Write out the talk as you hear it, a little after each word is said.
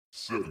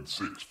7,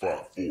 6, 5,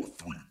 4, 3,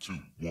 2,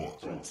 1. You'll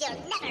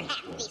never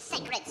have the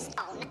sacred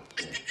stone.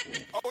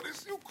 Oh,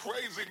 this you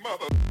crazy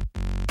mother.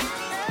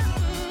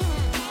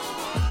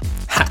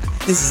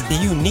 This is the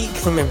Unique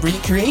from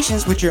Embry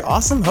Creations with your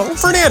awesome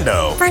host,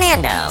 Fernando.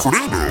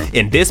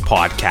 In this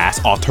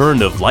podcast,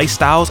 alternative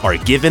lifestyles are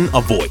given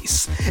a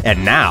voice.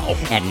 And now,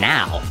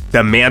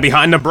 the man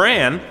behind the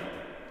brand.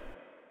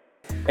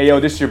 Hey yo,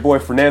 this is your boy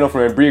Fernando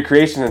from Embry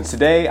Creations, and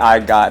today I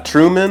got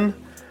Truman,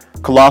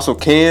 Colossal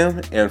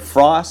Cam, and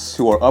Frost,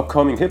 who are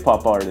upcoming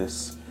hip-hop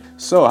artists.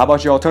 So, how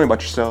about y'all tell me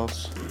about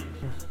yourselves?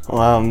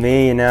 Well,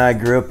 me, I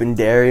grew up in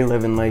Derry,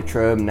 live in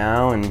Latrobe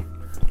now, and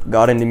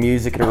got into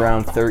music at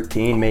around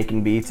 13,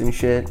 making beats and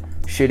shit.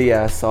 Shitty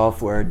ass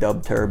software,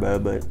 Dub Turbo,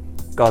 but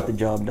got the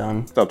job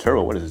done. Dub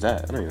Turbo, what is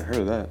that? I don't even heard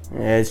of that.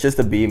 Yeah, it's just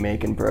a beat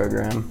making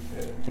program.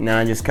 And then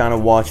I just kind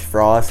of watched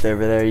Frost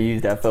over there. He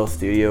used FL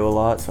Studio a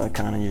lot, so I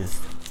kind of just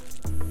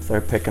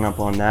started picking up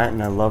on that,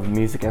 and I loved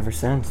music ever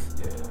since.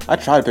 I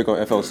tried to pick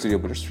on FL Studio,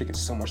 but there's freaking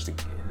so much to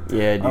get.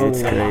 Yeah, dude,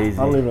 it's crazy.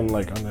 I don't even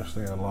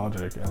understand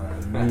Logic, and I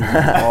use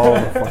it all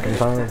the fucking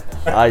time.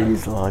 I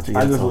use Logic.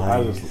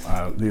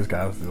 These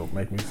guys will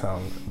make me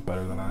sound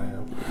better than I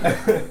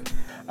am.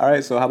 All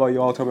right, so how about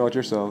you all tell me about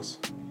yourselves?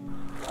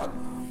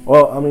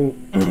 Well, I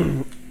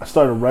mean, I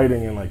started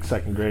writing in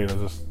second grade. I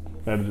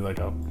had to do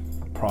a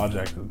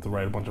project to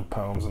write a bunch of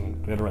poems,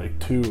 and we had to write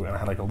 2, and I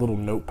had a little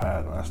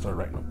notepad, and I started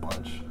writing a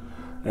bunch,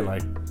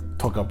 and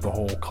took up the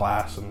whole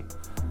class and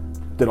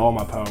did all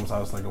my poems. I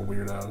was a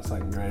weirdo in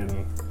second grade,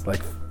 and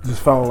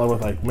just fell in love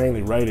with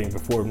mainly writing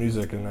before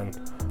music. And then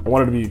I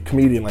wanted to be a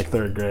comedian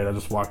third grade. I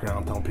just walked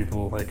around telling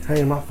people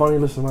hey, am I funny?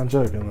 Listen to my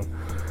joke. And then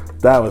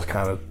that was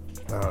kind of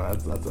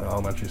that's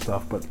elementary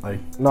stuff. But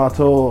not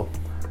till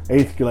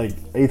eighth grade,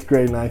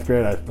 9th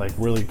grade, I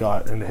really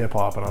got into hip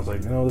hop, and I was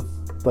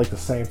it's the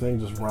same thing,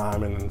 just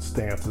rhyming and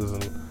stances.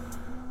 And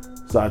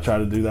so I tried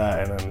to do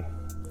that, and then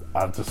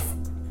I just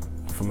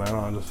from then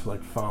on just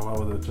fell in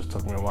love with it. It just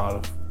took me a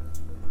while to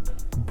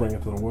bring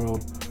it to the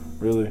world,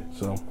 really.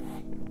 So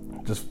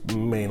just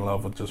main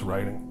love with just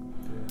writing,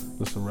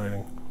 just the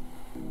writing.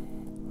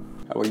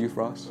 How about you,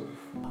 Frost?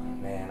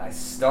 Man, I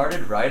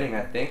started writing,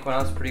 I think, when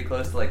I was pretty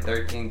close to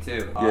 13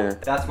 too. Yeah.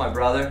 That's my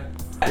brother.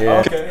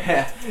 Yeah.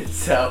 Okay.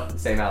 So,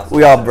 same house.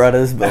 We all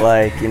brothers, but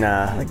blood.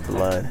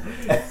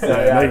 So,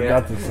 They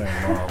got the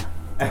same mom.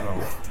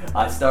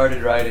 I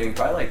started writing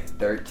probably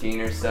 13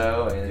 or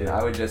so, and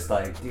I would just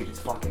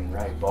just fucking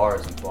write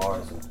bars and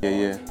bars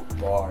and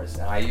bars.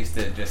 And I used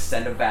to just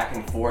send them back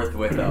and forth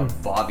with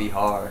Bobby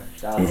Har.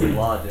 Shout out to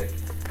Logic.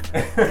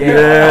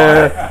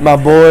 Yeah, my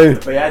boy.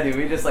 But yeah, dude,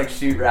 we just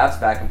shoot raps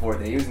back and forth,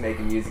 and he was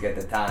making music at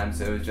the time,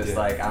 so it was just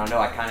I don't know,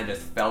 I kind of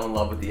just fell in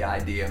love with the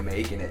idea of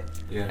making it.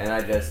 Yeah. And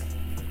I just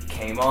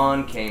came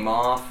on, came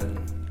off, and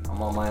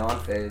I'm on my on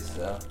phase,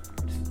 so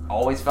just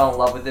always fell in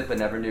love with it, but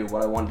never knew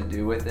what I wanted to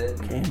do with it.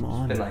 Came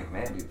on. Been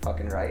man, dude,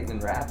 fucking writing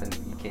and rapping,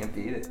 you can't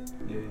beat it.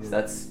 Yeah. So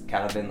that's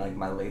kind of been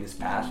my latest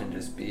passion,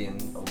 just being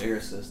a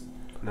lyricist.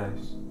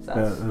 Nice. So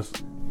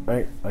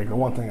the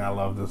one thing I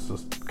love is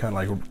just kind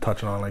of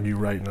touching on you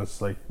writing.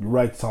 It's you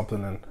write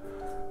something, and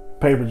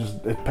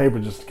paper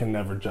just can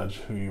never judge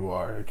who you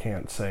are. It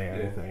can't say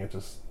anything. Yeah. It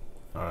just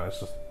it's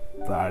just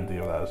the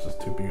idea of that is just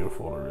too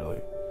beautiful to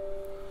really.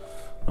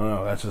 I don't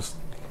know. That's just.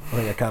 I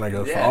think it kind of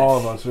goes for all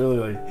of us.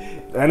 Really,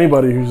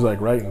 anybody who's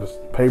writing, just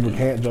paper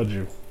can't judge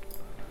you.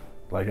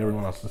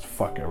 Everyone else, just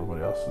fuck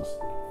everybody else. Just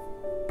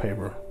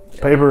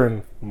paper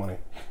and money.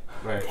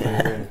 Right.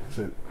 That's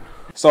it.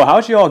 So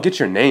how'd you all get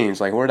your names?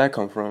 Where'd that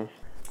come from?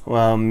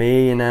 Well,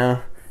 me,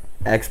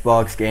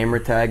 Xbox gamer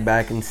tag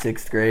back in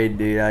 6th grade,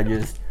 dude. I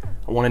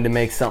wanted to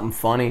make something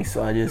funny,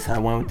 so I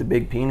went with the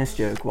big penis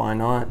joke. Why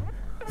not?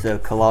 So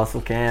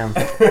Colossal Cam,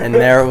 and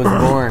there it was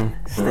born.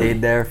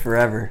 Stayed there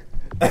forever.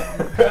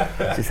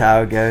 Just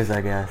how it goes,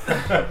 I guess.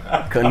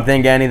 Couldn't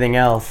think of anything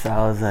else, so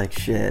I was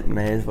shit,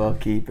 may as well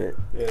keep it.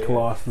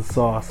 Coloss the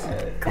sauce.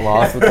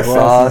 Coloss with the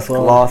sauce,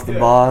 Coloss the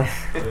boss.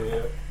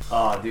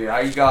 Oh, dude,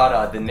 I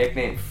got the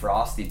nickname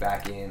Frosty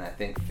back in, I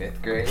think,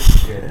 5th grade.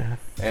 Yeah.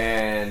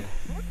 And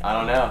I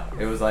don't know,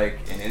 it was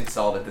an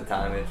insult at the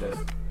time. It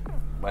just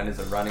went as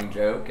a running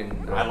joke,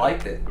 and I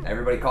liked it.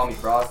 Everybody called me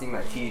Frosty,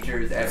 my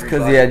teachers, everybody.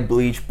 Because he had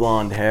bleached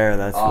blonde hair,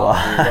 that's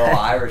why. Dude, little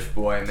Irish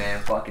boy,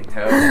 man, fucking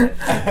toad.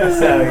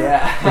 So,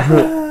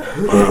 yeah.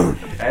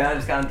 And I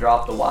just kind of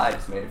dropped the Y,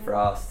 just made it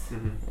Frost.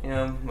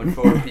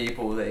 Mature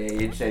people, they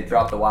age, they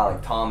drop the Y,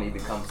 Tommy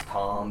becomes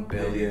Tom,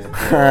 Billy is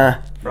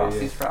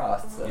Frosty's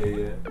Frost. So.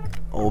 Yeah.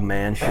 Old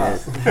man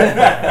shit.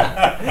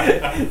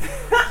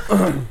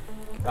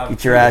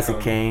 Get your ass a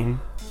cane.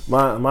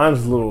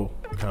 Mine's a little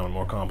kind of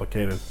more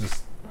complicated.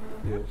 Just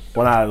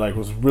when I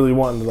was really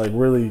wanting to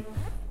really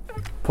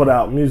put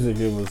out music,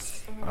 I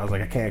was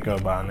I can't go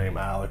by the name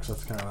Alex.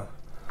 That's kind of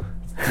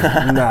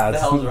what the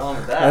hell's wrong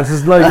with that? It's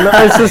just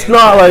it's just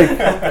not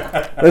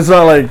it's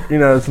not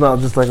it's not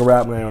just a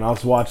rap name. And I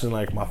was watching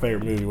my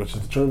favorite movie, which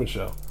is The Truman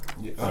Show.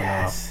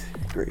 Yes,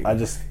 great. I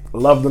just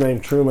love the name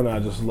Truman. I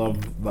just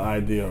love the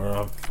idea, or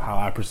of how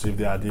I perceived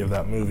the idea of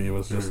that movie. It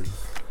was just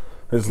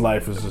his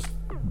life is just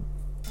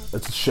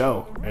it's a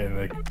show, and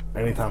like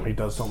anytime he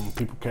does something,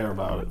 people care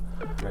about it,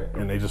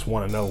 and they just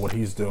want to know what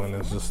he's doing.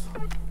 It's just,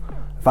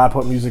 if I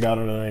put music out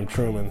under the name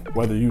Truman,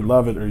 whether you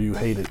love it or you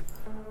hate it,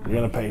 you're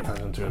gonna pay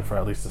attention to it for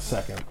at least a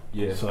second.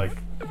 Yeah. So like,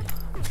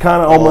 it's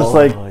kind of almost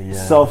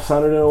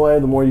self-centered in a way.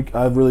 The more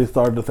I've really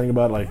started to think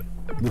about it, like,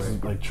 this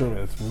is like Truman.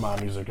 It's my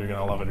music. You're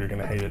gonna love it. You're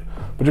gonna hate it,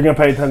 but you're gonna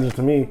pay attention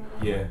to me.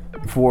 Yeah.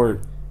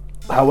 For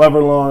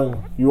however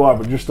long you are,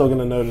 but you're still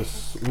gonna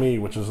notice me,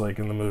 which is like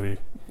in the movie.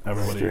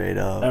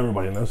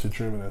 Everybody knows who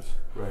Truman is.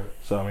 Right.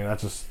 So I mean, I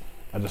just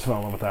fell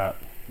in love with that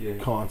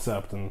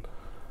concept, and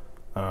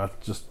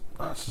it's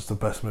just the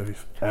best movie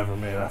ever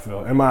made. I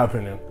feel, in my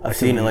opinion. I've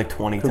seen it like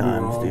 20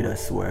 times, dude. I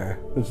swear.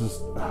 It's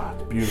just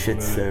it's beautiful.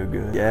 Shit's so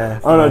good. Yeah.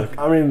 I don't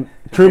know. I mean,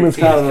 Truman's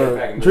kind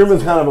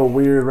of a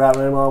weird rap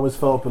name. I always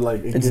felt, but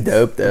like it's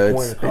dope though.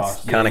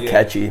 It's kind of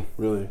catchy.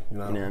 Really, you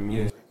know what I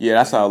mean? Yeah,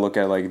 that's how I look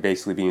at it, like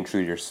basically being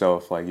true to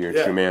yourself. Like you're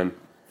a true man.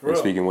 And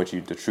speaking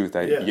the truth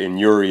that in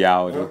your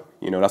reality,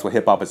 you know, that's what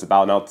hip hop is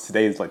about. Now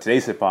today's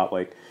hip hop,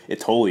 like it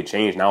totally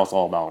changed. Now it's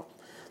all about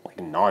like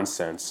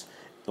nonsense.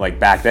 Like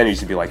back then, it used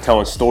to be like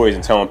telling stories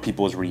and telling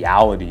people's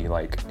reality.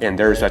 Like, and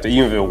there's that,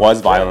 even if it was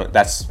violent,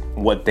 that's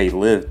what they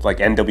lived. Like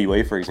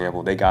NWA, for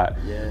example, they got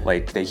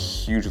they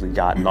hugely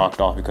got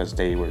knocked off because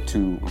they were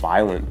too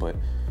violent. But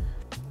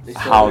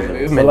how the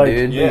movement, like,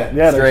 dude?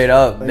 Yeah, straight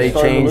up, they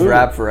changed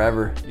rap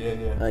forever.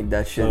 Like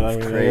that shit was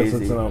crazy. I guess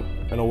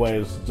it's in a way,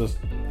 it's just.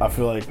 I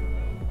feel like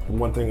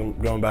one thing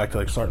going back to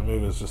like starting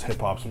moving is just hip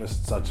hop's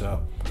missed such a.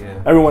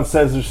 Everyone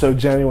says they're so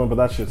genuine, but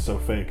that shit's so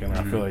fake. And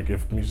I feel like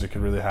if music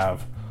could really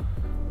have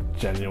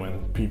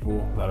genuine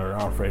people that are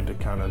not afraid to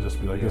kind of just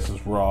be like, this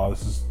is raw,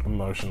 this is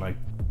emotion, like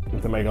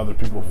to make other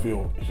people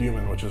feel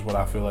human, which is what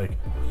I feel like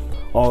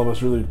all of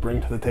us really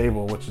bring to the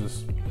table. Which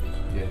is,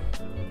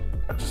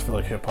 I just feel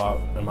like hip hop,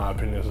 in my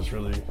opinion, is just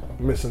really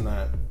missing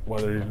that.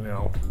 Whether you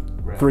know,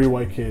 3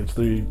 white kids,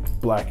 3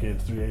 black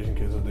kids, 3 Asian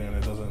kids are doing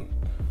it, doesn't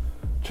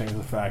change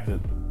the fact that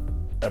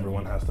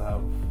everyone has to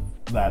have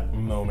that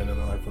moment in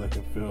their life where they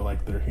can feel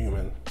like they're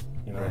human,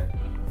 you know.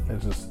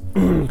 It's just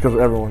because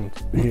everyone's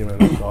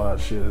human and all that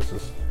shit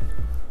is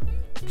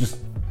just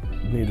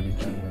need to be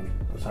genuine.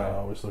 That's how I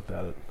always looked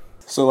at it.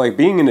 So like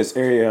being in this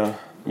area,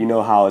 you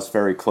know how it's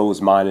very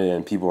closed-minded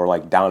and people are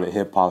like down in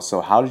hip hop. So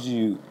how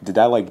did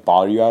that like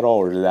bother you at all,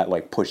 or did that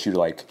like push you to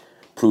like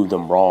prove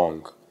them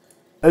wrong?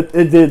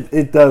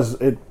 It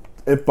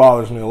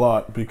bothers me a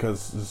lot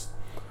because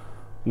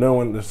no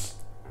one is.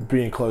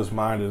 Being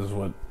closed-minded is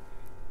what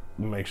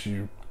makes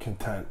you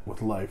content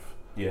with life.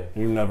 Yeah.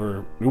 You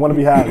want to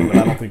be happy, but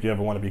I don't think you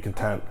ever want to be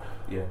content.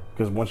 Yeah.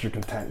 Because once you're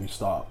content, you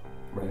stop.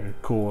 Right. You're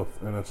cool,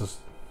 and it's just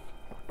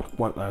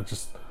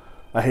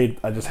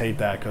I just hate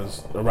that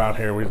because around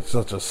here we're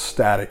such a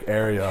static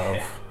area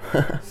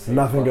of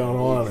nothing going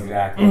on.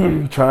 Exactly.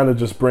 And trying to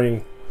just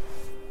bring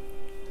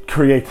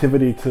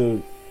creativity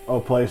to a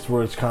place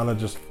where it's kind of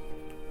just,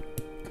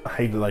 I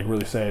hate to like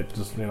really say it,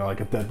 just like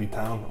a deadbeat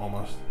town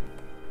almost.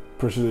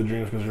 Pursue their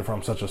dreams because you're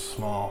from such a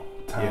small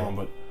town,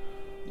 but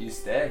you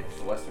stay.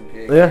 It's Western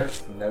PA.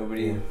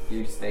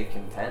 You stay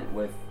content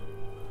with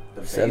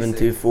the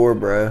 724,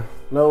 bro.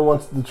 No one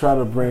wants to try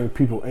to bring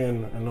people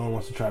in, and no one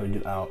wants to try to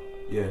get out.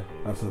 Yeah,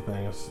 that's the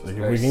thing. It's like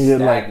if we can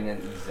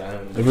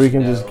get if we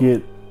can just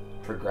get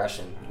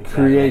progression,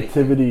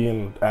 creativity,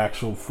 and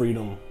actual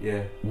freedom.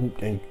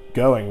 And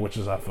going, which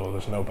is I feel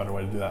there's no better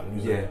way to do that in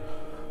music.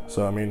 Yeah.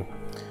 So I mean,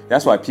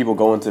 that's why people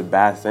go into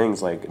bad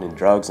things like in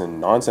drugs and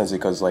nonsense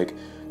because like.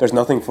 There's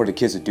nothing for the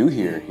kids to do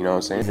here, you know what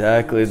I'm saying?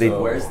 Exactly.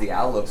 So where's the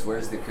outlooks?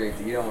 Where's the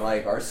creativity? You don't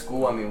like our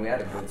school. I mean, we had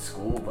a good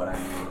school, but I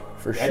mean,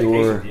 for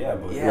sure.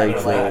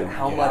 But like,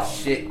 how much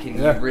shit can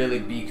you really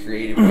be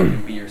creative with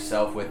and be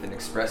yourself with and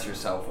express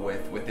yourself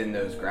within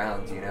those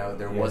grounds? You know,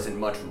 there wasn't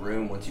much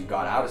room once you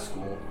got out of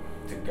school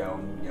to go,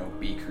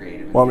 be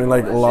creative. Well, I mean,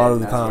 like a lot of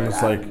the time,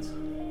 it's like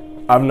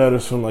I've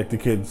noticed from like the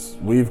kids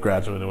we've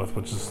graduated with,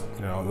 which is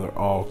they're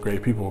all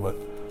great people, but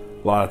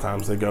a lot of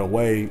times they go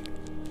away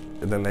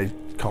and then they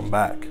come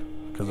back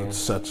because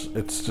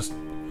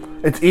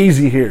it's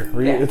easy here.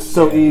 It's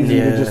so easy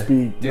to just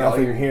be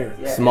nothing here.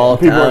 Small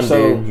town,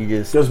 dude. You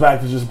just goes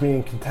back to just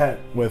being content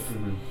with.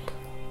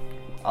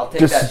 I'll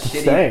take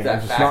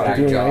that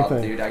factory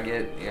job, dude. I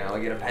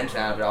get a pension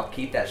out of it. I'll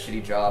keep that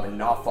shitty job and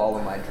not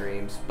follow my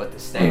dreams, but to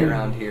stay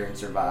around here and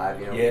survive.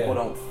 People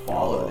don't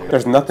follow.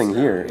 There's nothing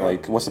here.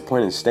 Like, what's the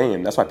point in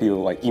staying? That's why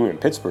people like even in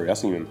Pittsburgh.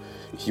 That's even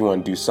if you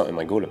want to do something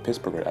like go to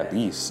Pittsburgh at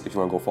least if you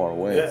want to go far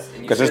away.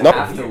 Because there's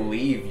nothing. You have to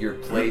leave your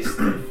place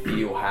to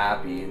feel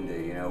happy and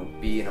to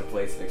be in a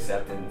place of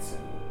acceptance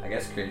and I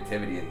guess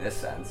creativity in this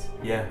sense.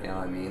 Yeah. You know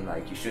what I mean?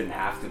 Like you shouldn't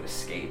have to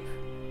escape.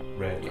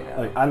 Right.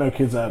 Like I know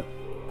kids that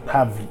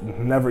have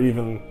never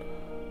even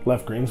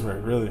left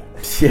Greensburg, really.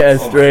 Yeah,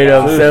 straight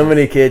up. So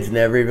many kids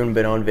never even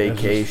been on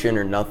vacation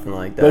or nothing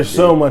like that. There's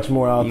so much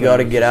more out there. You got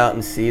to get out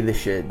and see the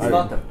shit, dude. It's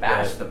not to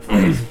bash the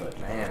place, but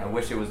man, I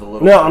wish it was a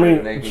little. No, I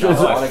mean, it's true.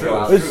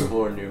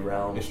 Explore new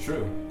realms. It's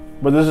true.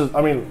 But this is,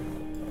 I mean,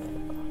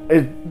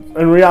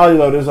 in reality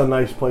though, it is a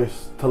nice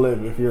place to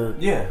live if you're.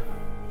 Yeah.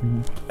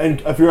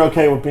 and if you're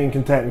okay with being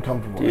content and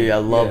comfortable. Dude, I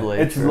love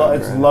It's Latrobe,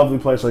 it's a bro. lovely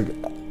place. Like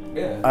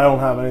Yeah. I don't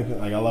have anything.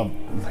 Like I love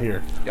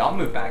here. Yeah, I'll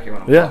move back here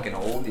when I'm Yeah. fucking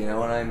old. You know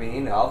what I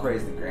mean? I'll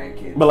raise the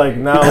grandkids. But like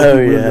now, Oh,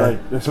 like, yeah. like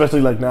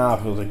especially like now,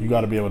 it feels like you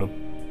got to be able to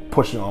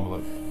push the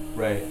envelope,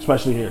 Right.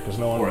 especially here, because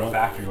no Or a one,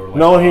 factory or like.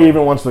 no one here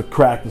even wants to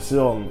crack the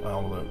seal on the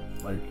envelope.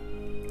 Like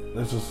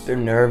it's just, They're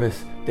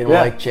nervous. They don't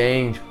Yeah. like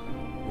change.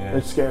 Yeah.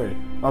 it's scary.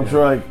 I'm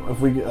sure like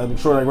I'm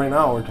sure like right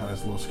now we're kind of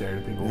a little scared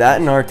of people. That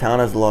in our town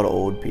has a lot of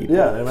old people.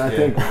 Yeah, and I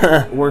think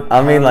we're.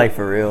 I mean, kinda- like,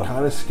 for real.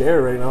 Kind of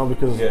scared right now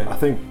because Yeah. I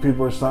think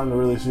people are starting to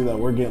really see that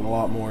we're getting a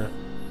lot more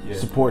Yeah.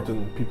 support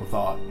than people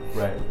thought.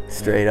 Right.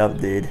 Straight up,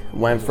 dude.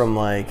 Went from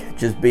like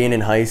just being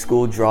in high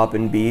school,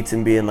 dropping beats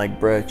and being like,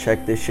 bro,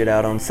 check this shit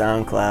out on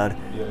SoundCloud.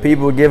 Yeah.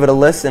 People would give it a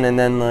listen and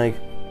then like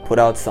put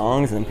out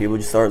songs and people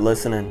just start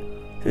listening.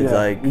 It's Yeah,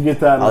 like, you get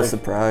that. I was like,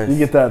 surprised. You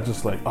get that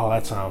just like, oh,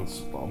 that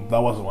sounds. That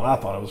wasn't what I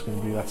thought it was going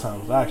to be. That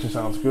actually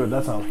sounds good.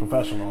 That sounds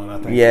professional, and I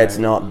think. Yeah, it's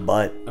not,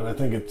 but And I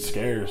think it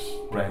scares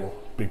people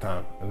Right. big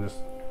time. And just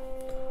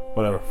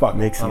whatever. Fuck.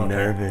 Makes I them don't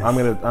care. nervous.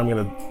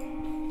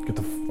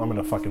 I'm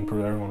gonna fucking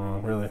prove everyone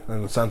wrong. Really,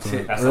 in the sense of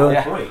it. That's Really.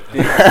 not the point.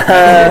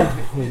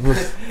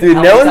 dude,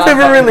 no one's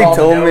ever really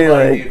told me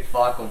like, Dude,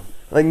 fuck 'em.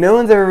 like no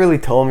one's ever really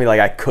told me like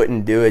I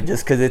couldn't do it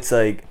just because it's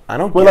like I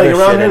don't But give like a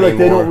around shit here, like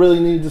they anymore. don't really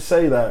need to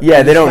say that.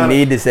 Yeah, they just don't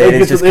need to say it, they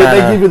it's get just to- they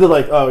kinda- give you the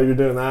like, oh, you're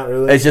doing that,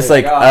 really. It's just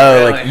like, oh, oh,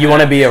 really? like you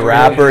want to be a Yeah,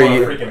 rapper, really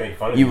you Freaking make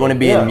fun of you want to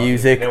be Yeah. in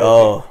music. They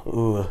Oh,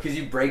 ooh. Because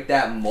you break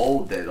that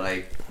mold that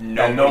like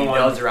no nobody one-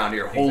 does around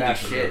here. Holy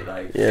Exactly. shit!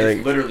 Like Yeah, it's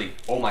like- literally,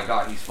 oh my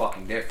god, he's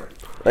fucking different.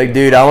 Like,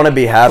 dude, I want to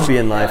be happy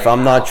in life. Like,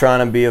 I'm not how?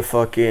 trying to be a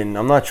fucking.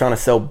 I'm not trying to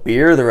sell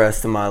beer the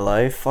rest of my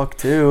life. Fuck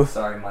too.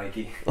 Sorry,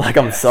 Mikey. Like,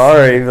 I'm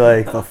sorry.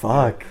 Like, the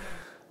fuck.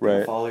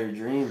 Right. Follow your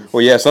dreams.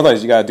 Well, yeah.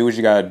 Sometimes you gotta do what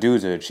you gotta do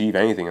to achieve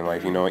anything in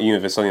life. You know, even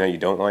if it's something that you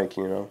don't like.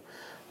 You know,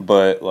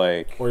 but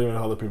like. Or even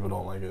other people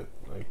don't like it.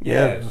 Like,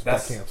 Yeah, just,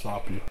 that's- that can't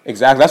stop you.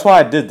 Exactly. That's why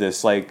I did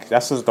this. Like,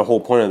 that's just the whole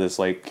point of this.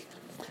 Like,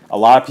 a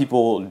lot of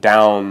people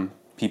down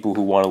people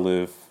who want to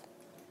live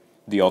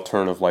the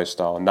alternative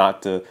lifestyle,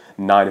 not the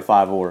 9 to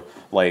 5 or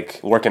like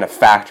work in a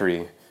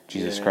factory.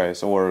 Jesus Yeah.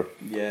 Christ. Or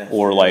Yeah.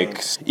 like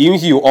even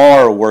if you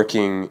are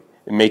working,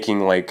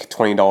 making like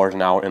 $20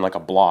 an hour in like a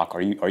block,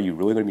 are you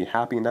really gonna be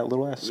happy in that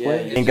little ass Yeah,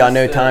 way? you ain't got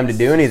no time to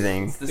do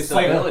anything. It's the It's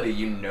like- stability.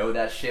 You know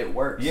that shit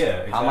works.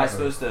 Yeah, How am I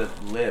exactly. supposed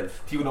to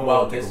live? People don't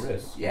well, wanna take a this,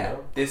 risk, you Yeah, know?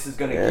 this is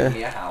gonna Yeah. give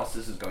me a house.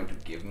 This is going to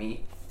give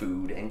me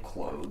food and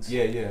clothes.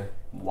 Yeah.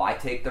 Why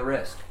take the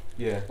risk?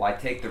 Yeah. Why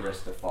take the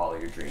risk to follow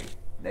your dream?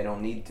 They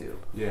don't need to.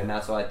 Yeah. And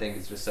that's why I think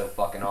it's just so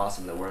fucking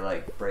awesome that we're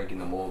like breaking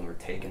the mold and we're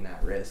taking that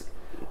risk.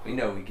 We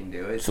know we can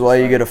do it. That's why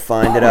you gotta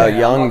find it out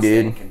young, I'm not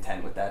staying dude.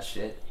 content with that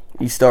shit.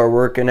 You start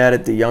working at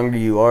it, the younger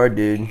you are,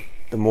 dude.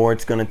 The more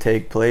it's gonna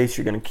take place.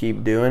 You're gonna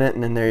keep doing it,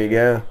 and then there you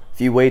go. If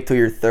you wait till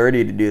you're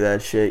 30 to do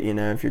that shit, you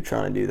know, if you're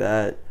trying to do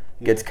that,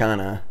 it gets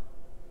kind of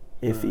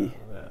iffy.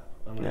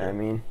 Yeah. You know what I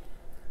mean?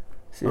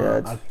 So yeah,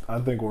 it's I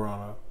think we're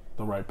on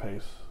the right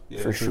pace.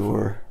 for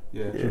sure.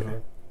 Yeah. Yeah.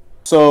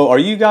 So, are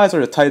you guys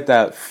the type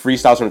that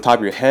freestyles from the top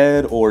of your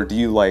head, or do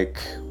you like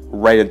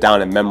write it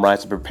down and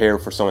memorize to prepare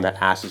for someone that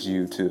asks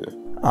you to?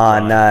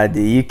 Nah,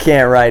 dude, you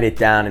can't write it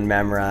down and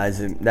memorize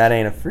it. That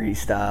ain't a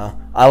freestyle.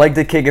 I like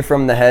to kick it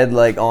from the head.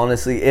 Like,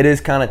 honestly, it is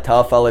kind of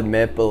tough, I'll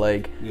admit, but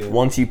like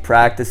once you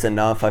practice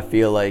enough, I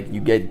feel like you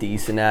get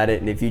decent at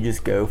it. And if you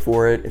just go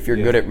for it, if you're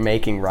good at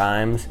making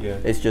rhymes,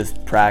 it's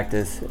just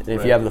practice. And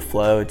if you have the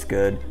flow, it's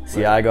good.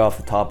 See, I go off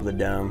the top of the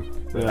dome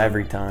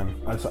every time.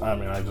 I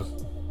mean, I just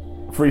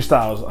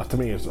freestyles to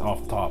me is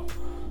off the top.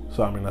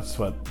 So I mean, that's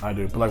what I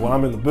do. But like when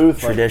I'm in the booth,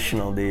 like,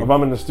 Traditional, dude. if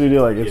I'm in the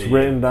studio, like it's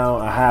written down,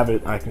 I have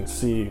it, I can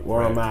see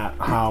where I'm at,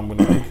 how I'm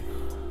gonna make.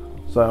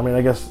 So I mean,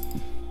 I guess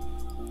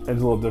it's a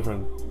little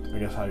different. I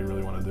guess how you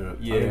really want to do it.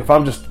 I mean, if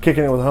I'm just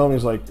kicking it with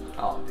homies, like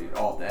Oh, dude,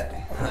 all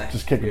day.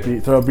 just kick a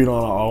beat, throw a beat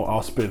on,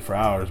 I'll spit for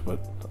hours. But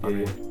I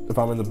mean, if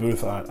I'm in the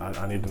booth,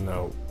 I need to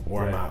know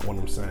where I'm at, what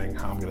I'm saying,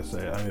 how I'm gonna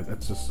say it. I mean,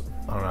 it's just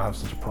I don't know. I have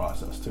such a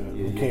process to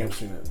it. Cam's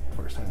seen it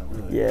firsthand,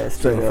 really. Yeah,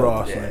 Straight straight up.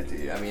 Frost. Yeah, Like,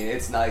 dude. I mean,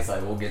 it's nice.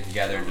 Like we'll get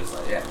together and just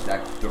like,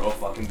 Zach, throw a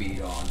fucking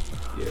beat on.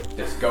 Yeah.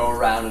 Just go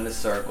around in a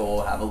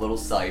circle, have a little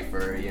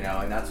cipher, you know,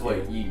 and that's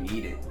what you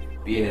needed.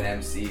 Being an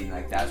MC,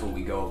 like that's what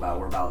we go about.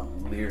 We're about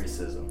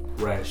lyricism.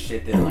 Right.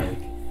 Shit that like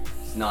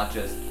it's not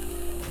just.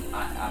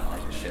 I don't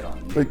like the shit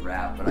on Like,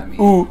 rap, but I mean,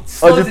 ooh, I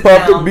slows just it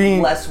popped a down,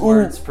 bean. less Ooh.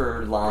 words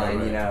per line,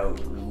 Right. you know,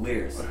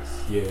 lyrics.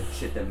 Yeah.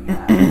 Shit that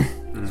matters.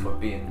 That's what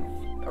being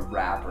a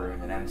rapper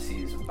and an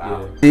MC is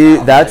about.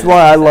 Dude, that's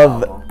why I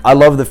love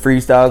Album. the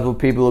freestyles where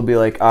people will be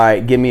like, all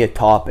right, give me a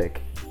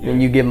topic. And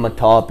you give them a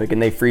topic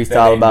and they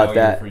freestyle they about know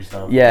that. you're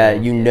freestyling. Yeah,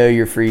 you know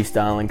you're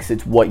freestyling because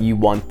it's what you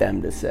want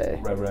them to say.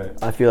 Right.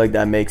 I feel like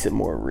that makes it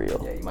more real.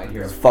 Yeah, you might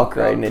hear a Fuck fuck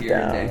writing up it here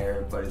and down.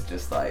 there, but it's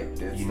just like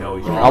this. You know,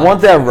 I want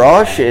that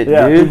raw shit,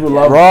 Yeah, dude. people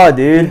love- Raw,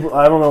 dude. people-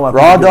 I don't know why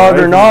Raw people get dog away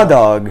or from nah that.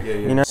 dog.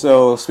 You know?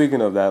 So, speaking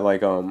of that,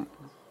 like,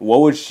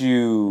 what would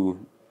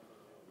you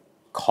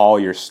call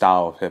your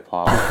style of hip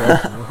hop?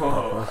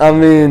 I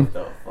mean,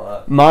 the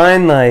fuck.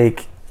 mine,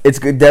 like, it's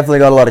definitely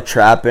got a lot of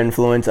trap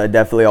influence. I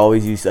definitely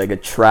always use like a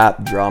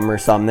trap drum or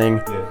something.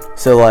 Yeah.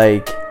 So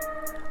like,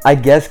 I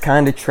guess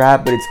kind of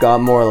trap, but it's got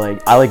more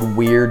like, I like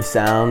weird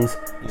sounds.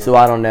 So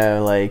I don't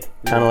know, like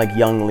kind of like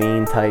Young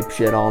Lean type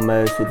shit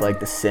almost with like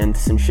the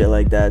synths and shit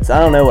like that. So I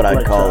don't know what I'd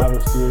Like call it.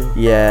 Travis, too.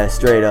 Yeah,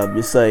 straight up,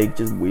 just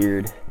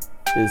weird.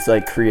 It's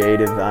like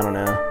creative. I don't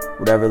know,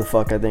 whatever the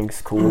fuck I think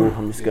is cool.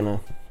 I'm just gonna,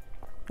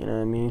 you know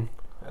what I mean,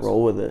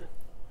 roll with it.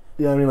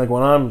 Yeah, I mean, like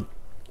when I'm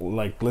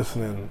like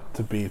listening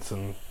to beats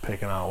and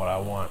picking out what I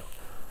want,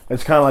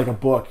 it's kind of like a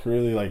book.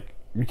 Really, like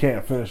you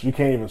can't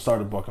even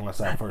start a book unless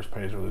that first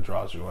page really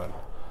draws you in.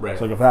 Right.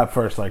 So like if that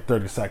first like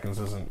 30 seconds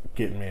isn't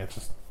getting me, it's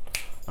just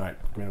all right.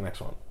 Give me the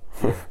next one.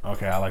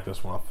 Okay, I like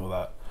this one. I'll feel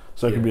that.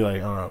 So it could be like,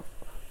 I don't know,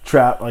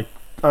 trap. Like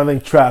I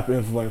think trap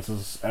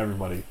influences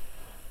everybody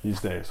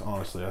these days.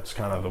 Honestly, that's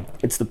kind of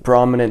It's the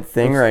prominent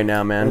thing right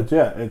now, man.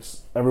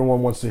 it's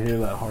everyone wants to hear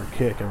that hard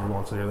kick. Everyone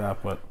wants to hear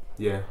that, but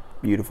Yeah.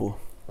 Beautiful.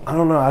 I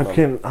don't know. I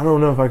don't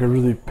know if I could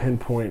really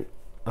pinpoint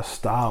a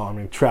style. I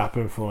mean, trap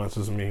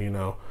influences me. You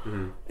know,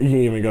 you can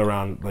even go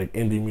around like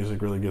indie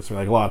music really gets me.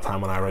 Like a lot of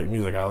time when I write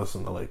music, I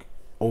listen to like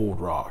old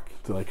rock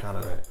to like kind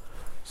of.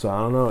 So I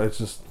don't know. It's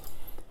just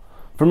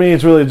for me.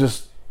 It's really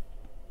just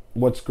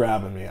what's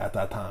grabbing me at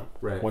that time.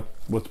 Right.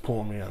 What's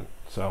pulling me in.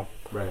 So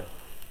Right.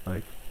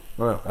 like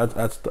I don't know.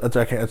 That's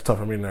tough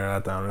for me to narrow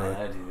that down. Really.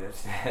 Yeah, dude,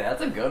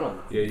 that's a good one.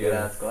 Yeah, Good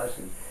yeah. ass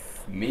question.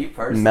 Me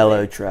personally,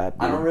 Mellow trap,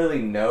 dude. I don't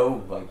really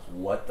know like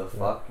what the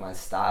fuck my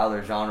style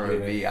or genre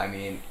would be. I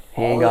mean,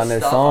 He ain't all got the no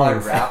stuff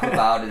songs. I rap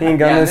about is He ain't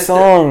got yeah, no Mr.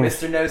 songs.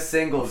 Mr. No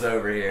Singles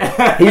over here.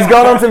 He's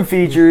got on some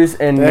features,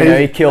 and you know,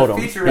 he killed The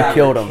him. feature He rapper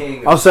killed him. king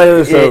of I'll say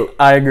this though.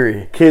 I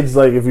agree. Kids,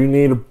 like if you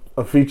need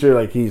a feature,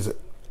 like he's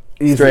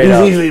Straight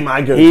up. easily my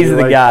go-to. He's the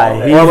like, guy.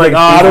 Or He's I'm like, the- oh,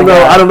 I he's don't the know.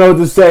 guy. I don't know what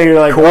to say here.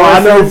 Like, oh, I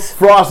know Choruses.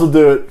 Frost will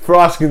do it.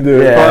 Frost can do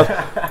it.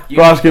 Yeah. You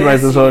Frost need can write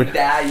this you hook. need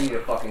that, you need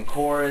a fucking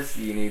chorus,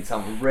 you need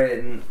something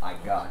written. I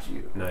got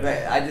you. Nice.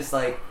 But I just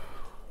like,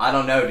 I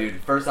don't know, dude.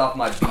 First off,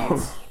 my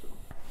beats,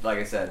 like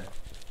I said,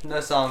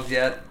 no songs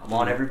yet. I'm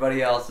on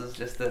everybody else's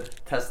just to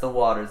test the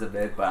waters a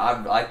bit. But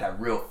I like that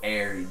real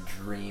airy,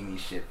 dreamy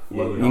shit.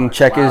 You can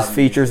check his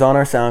features on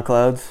our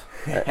SoundClouds.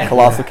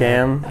 Colossal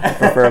Cam,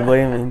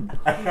 preferably. I mean,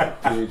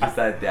 Dude, just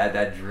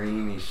that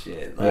dreamy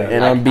shit. Like,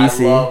 And on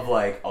BC. I love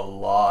like a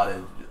lot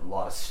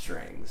of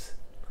strings.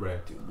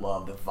 Right. Dude,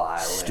 love the violin.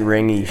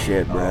 stringy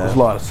shit, There's a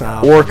bro. lot of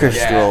sound.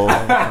 Orchestral.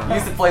 I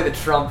used to play the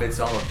trumpet,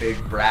 so I'm a big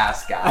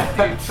brass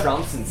guy. Dude,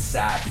 trumps and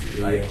sax. Dude.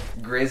 Like,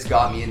 Grizz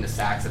got me into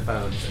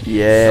saxophones.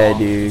 Yeah, Songs,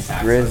 dude.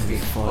 saxophones Grizz being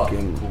is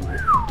fucking-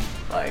 cool.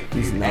 Like,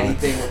 He's dude, nuts.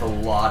 anything with a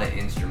lot of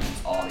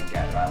instruments all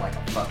together. I like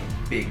a fucking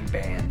big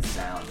band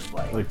sound of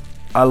like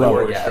I love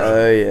orgasm.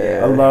 Oh,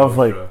 yeah. I love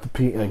like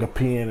like a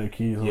piano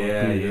keys. On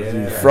Yeah, the beat.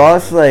 yeah.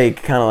 Frost,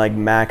 like, kind of like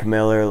Mac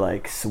Miller,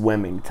 like,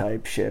 swimming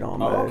type shit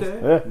almost. Okay.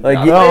 Yeah. Like,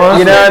 No, you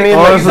honestly- know what I mean?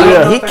 honestly, Like,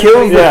 yeah. he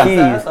kills Yeah. the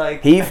keys.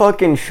 Like- He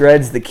fucking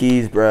shreds the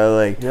keys, bro.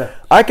 Like, Yeah.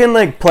 I can,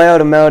 like, play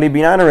out a melody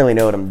beat. I don't really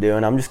know what I'm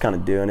doing. I'm just kind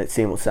of doing it,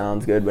 seeing what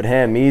sounds good. But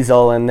him, he's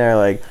all in there,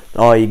 like,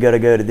 oh, you gotta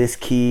go to this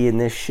key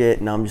and this shit.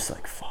 And I'm just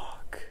like,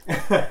 fuck.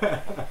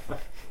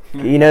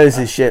 He knows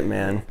his shit,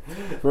 man.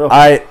 Real.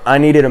 I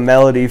needed a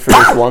melody for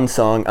this one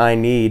song. I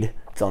Need.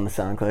 It's on the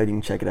SoundCloud. You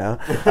can check it out.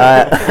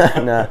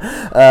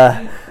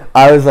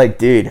 I was like,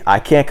 dude, I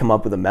can't come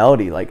up with a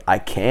melody. Like, I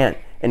can't.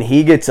 And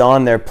he gets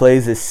on there,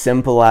 plays this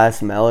simple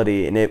ass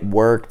melody, and it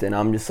worked. And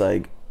I'm just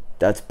like,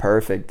 that's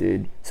perfect,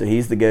 dude. So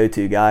he's the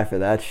go-to guy for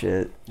that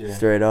shit. Yeah.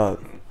 Straight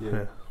up.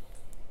 Yeah.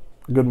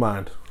 Good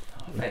mind.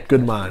 Man,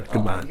 Good mind. Good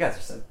oh, mind. You guys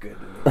are so good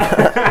to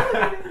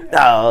me.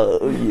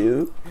 Oh,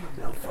 you.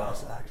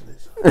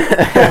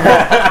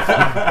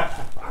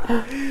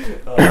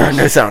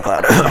 No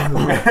SoundCloud.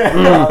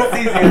 It's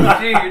easy as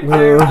shoot,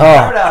 dude.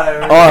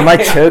 Oh, am I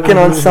choking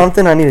on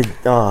something? I need a.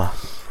 Oh,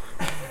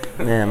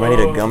 man, I need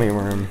a gummy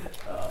worm.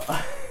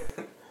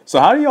 So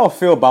how do y'all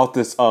feel about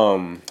this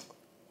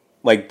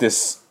like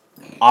this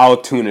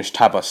auto-tune-ish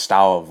type of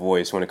style of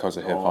voice when it comes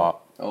to hip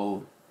hop?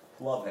 Oh,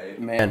 Love it.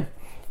 man,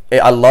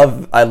 I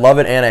love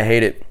it and I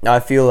hate it. I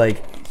feel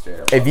like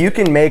if you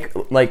can make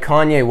like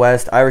Kanye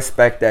West, I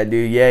respect that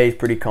dude. Yeah, he's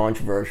pretty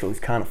controversial. He's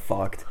kind of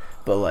fucked,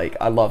 but like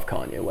I love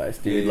Kanye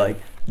West, dude. Yeah. Like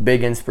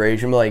big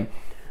inspiration. But like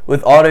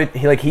with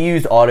he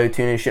used auto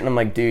tune and shit. And I'm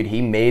like, dude, he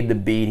made the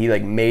beat. He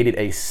like made it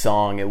a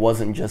song. It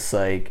wasn't just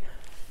like,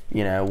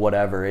 you know,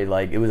 whatever. It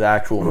was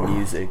actual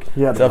music.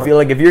 Yeah, So I feel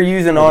like if you're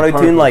using auto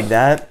tune like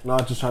that,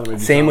 Not just trying to make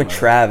you same sound with better.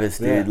 Travis,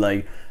 dude.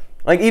 Yeah.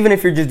 Like even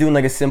if you're just doing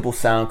like a simple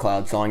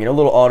SoundCloud song, you know, a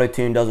little auto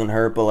tune doesn't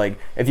hurt. But like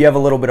if you have a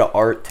little bit of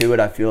art to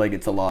it, I feel like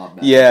it's a lot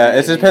better. Yeah,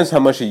 it depends how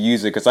much you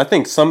use it. Because I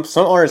think some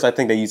artists, I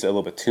think they use it a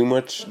little bit too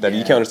much. That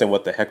you can't understand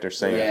what the heck they're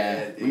saying.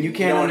 Yeah, When you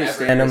can't don't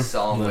understand ever hear a them.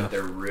 song with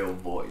their real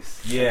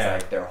voice. Yeah.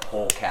 It's like their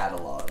whole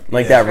catalog.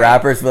 Like that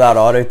Rappers Without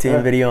Auto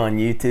Tune video on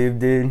YouTube,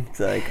 dude. It's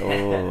like,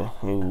 oh,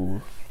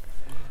 ooh.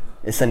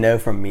 It's a no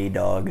from me,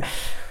 dog.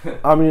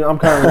 I mean, I'm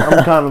kind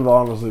of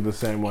honestly the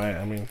same way.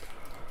 I mean,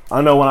 I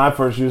know when I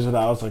first used it,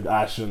 I was like,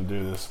 I shouldn't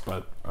do this,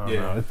 but I don't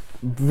know.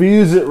 If you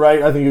use it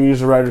right, I think if you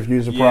use it right, if you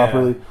use it Yeah.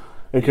 properly,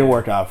 it can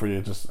work out for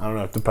you. Just I don't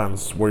know. It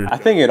depends where you're. I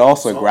think it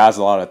also grabs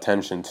a lot of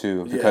attention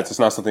too, because it's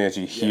not something that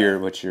you hear,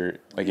 but you're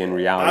like in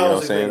reality. You know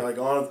what I'm saying? Like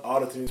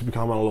autotune's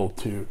become a little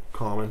too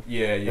common.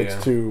 Yeah.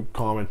 It's too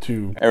common.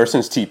 Too. Ever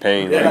since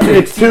T-Pain,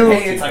 It's too.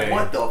 It's like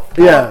what the fuck,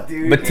 Yeah.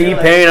 dude? But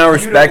T-Pain, I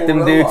respect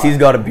him, dudes. He's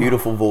got a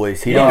beautiful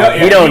voice. He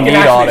don't need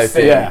auto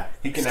tune. Yeah.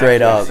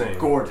 Straight up.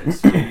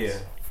 gorgeous. Yeah.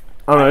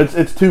 I don't know.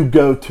 It's too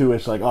go-to.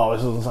 It's like, oh,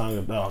 this doesn't sound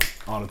good. No,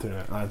 auto-tune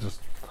it. I just.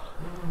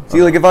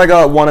 See, like if I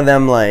got one of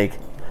them like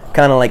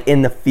kind of like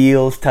in the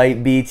feels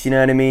type beats, you know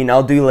what I mean?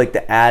 I'll do like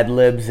the ad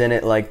libs in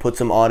it, like put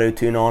some auto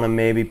tune on them,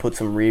 maybe put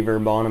some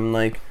reverb on them.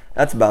 Like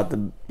that's about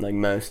the like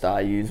most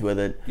I use with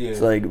it. Yeah.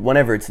 So like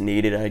whenever it's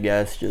needed, I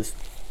guess just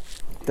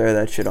throw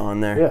that shit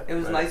on there. Yeah. It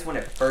was nice when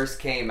it first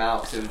came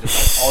out, so it was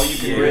just like all you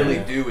can really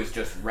do is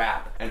just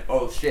rap. And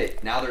oh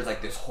shit, now there's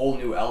like this whole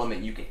new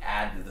element you can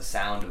add to the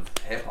sound of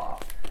hip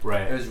hop.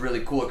 Right. It was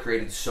really cool. It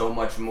created so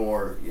much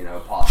more,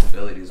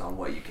 possibilities on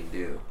what you can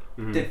do.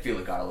 Did feel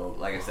it got a little,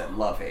 like I said,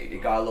 love hate.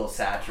 It got a little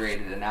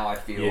saturated, and now I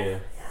feel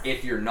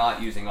if you're not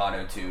using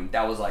auto tune,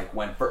 that was like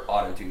when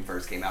auto tune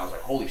first came out. I was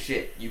like, holy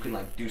shit, you can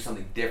like do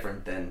something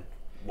different than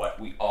what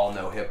we all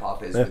know hip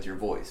hop is with your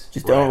voice.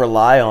 Just don't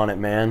rely on it,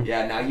 man.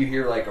 Yeah, now you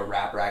hear like a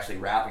rapper actually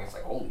rapping. It's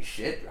like, holy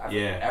shit, I've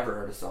Yeah. never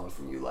heard a song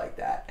from you like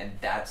that. And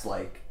that's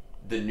like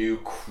the new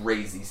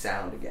crazy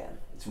sound again.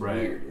 It's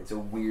weird. It's a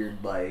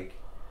weird, like,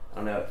 I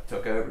don't know, it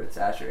took over, it's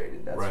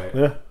saturated. That's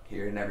Yeah.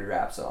 here in every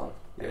rap song,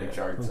 every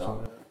chart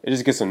song. it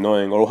just gets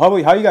annoying. Or how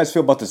you guys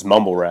feel about this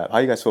mumble rap? How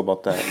you guys feel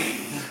about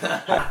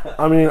that?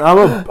 I mean,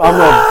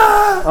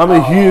 I'm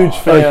a huge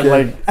fan.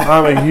 Like,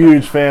 I'm a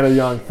huge fan of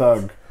Young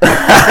Thug.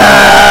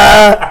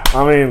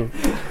 I mean,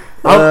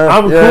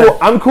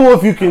 I'm cool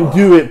if you can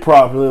do it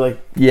properly. Like,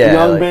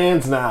 young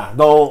bands, nah,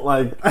 don't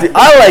like.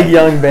 I like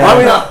Young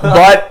Band,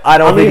 but I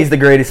don't think he's the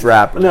greatest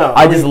rapper. No,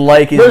 I just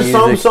like his there's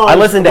music. some songs I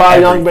listen to by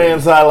everything. Young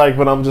Bands that I like,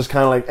 but I'm just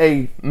kind of like,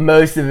 hey,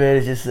 Most of it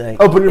is just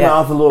like open your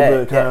mouth a little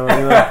bit, kind of.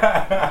 You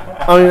know?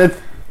 I mean,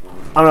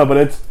 I don't know, but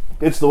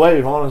it's the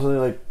wave. Honestly,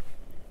 like,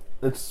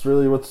 it's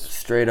really what's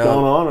straight going up.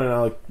 on right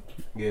now. Like,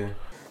 Yeah.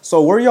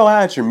 So where y'all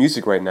at your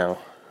music right now?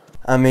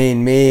 I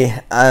mean,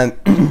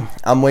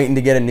 I'm waiting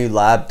to get a new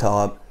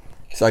laptop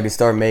so I can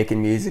start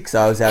making music. So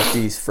I always have to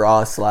use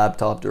Frost's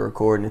laptop to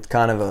record, and it's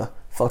kind of a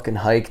fucking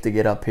hike to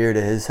get up here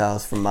to his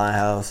house from my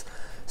house.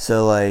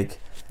 So like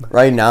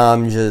right now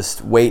I'm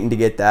just waiting to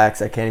get that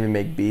because I can't even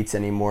make beats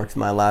anymore because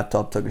my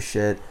laptop took a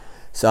shit.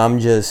 So I'm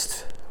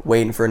just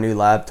waiting for a new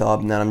laptop,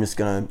 and then I'm just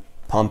gonna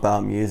pump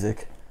out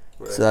music.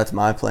 So that's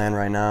my plan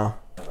right now.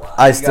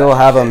 I still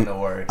have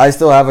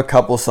a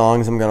couple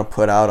songs I'm gonna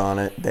put out on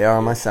it. They are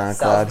on my SoundCloud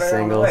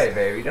Salisbury on the singles. way,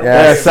 baby. Don't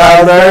Yeah, worry.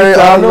 Salisbury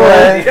on the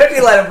way. Don't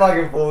you let it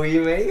fucking fool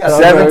you, man. You got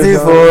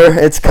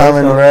 724, it's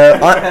coming, bro.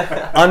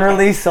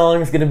 Unreleased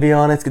song is gonna be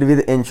on it. It's gonna be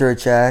the intro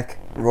track.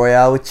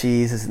 Royale with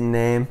cheese is the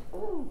name.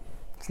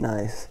 It's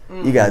nice.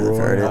 You guys have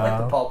heard I it. like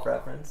the pulp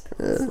reference.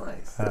 It's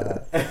nice.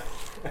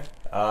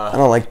 I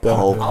don't like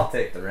pulp. I'll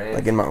take the reins.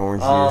 Like in my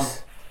orange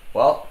juice.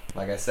 Well,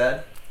 like I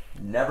said,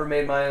 never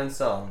made my own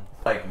song.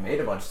 Like, made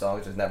a bunch of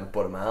songs, just never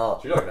put them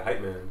out. You're like the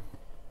hype man.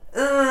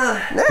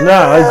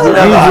 no,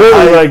 he's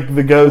really like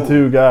the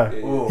go-to guy.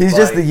 Ooh, He's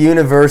just the like,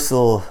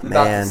 universal I'm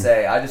about to man.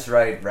 say, I just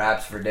write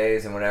raps for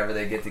days, and whenever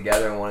they get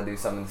together and want to do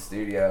something in the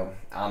studio,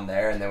 I'm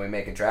there, and then we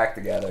make a track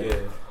together. Yeah.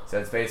 So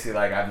it's basically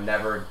like I've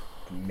never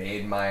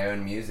made my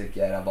own music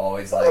yet. I've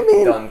always like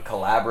done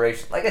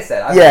collaboration. Like I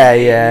said,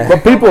 Yeah.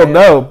 But people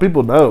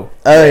know.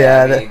 Oh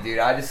yeah. I mean, dude,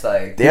 I just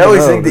like They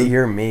always know, think that dude.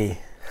 you're me.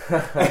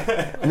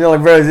 And they're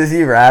like, bro, is this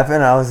you rapping?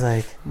 I was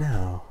like,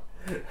 no,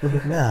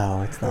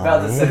 it's not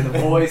about to me. say the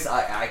voice.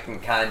 I can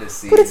kind of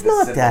see But it's the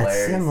not that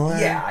similarities. similar.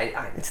 Yeah,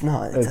 I It's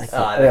not. It's like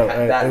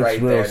that it's right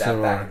real there,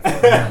 similar.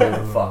 that back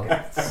and forth,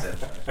 fucking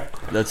similar.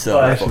 that's so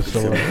But- fucking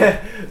similar.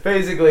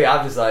 Basically,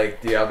 I'm just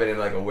like, dude, I've been in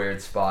like a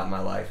weird spot in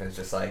my life, and it's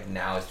just like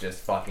now it's just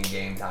fucking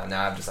game time.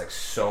 Now I have just like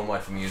so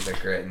much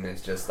music written.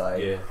 It's just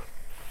like, Yeah.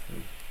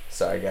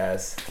 sorry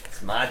guys,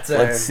 it's my turn.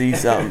 Let's see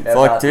something.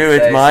 About Fuck to too, say,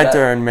 it's my so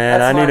turn, man.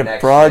 that's I my need a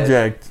next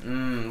project.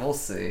 We'll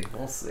see.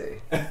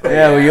 But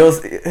Yeah, well, you'll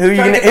see. Who you Trying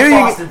gonna to get the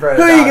Foster Bros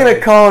who you out of gonna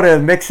it. call to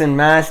mix and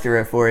master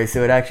it for you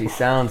so it actually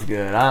sounds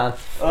good? I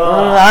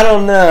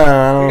don't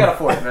know. we got a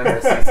fourth member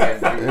of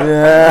CCMG.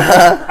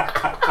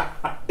 Yeah.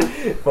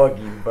 Fuck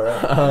you, bro.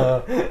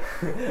 Oh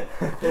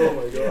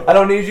my god. I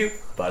don't need you,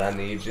 but I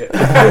need you.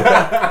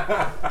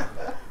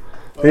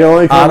 He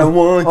only I comes, don't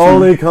want you,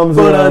 only comes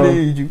but I around.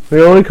 need you. He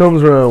only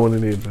comes around when he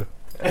needs it.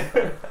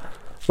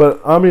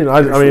 But I mean,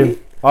 obviously,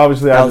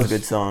 That I was a just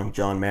good song,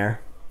 John Mayer.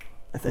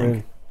 I I think.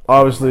 mean,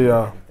 obviously,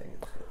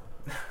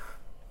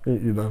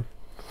 you done.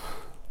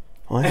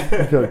 What?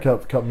 You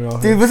cut me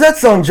off. Dude, was that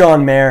song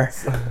John Mayer?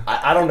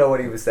 I don't know what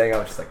he was saying. I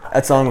was just like,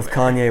 That song with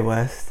Kanye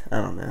West?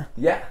 I don't know.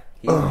 yeah,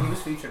 he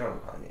was featured on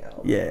Kanye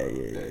album.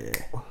 Yeah.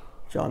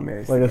 John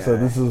Mayer's Like the I said,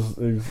 guy. this is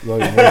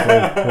like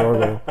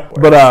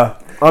but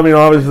I mean,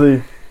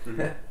 obviously,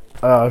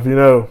 if you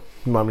know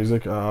my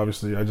music,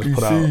 obviously I just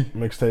put out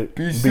mixtape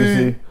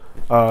BC.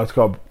 It's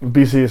called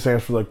BC. It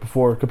stands for like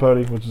Before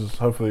Capote, which is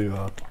hopefully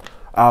the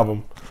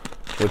album.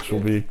 which will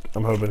be,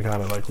 I'm hoping,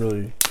 kind of like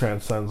really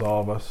transcends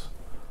all of us.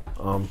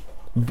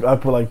 I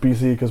put like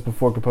BC because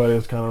before Capote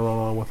is kind of run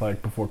on with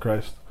like before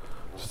Christ,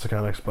 just to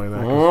kind of explain that.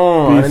 I didn't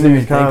BC even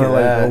is kind think of of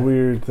like that. a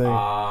weird thing. You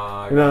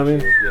know what I mean?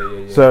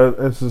 Yeah. So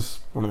it's just,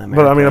 One of them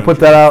but I mean, I airplane put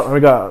that out. And we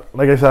got,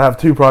 like I said, I have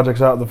 2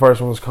 projects out. The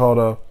first one was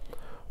called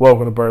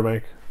Welcome to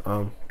Burbank.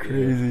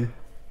 Crazy.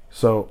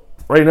 So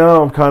right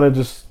now I'm kind of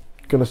just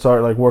gonna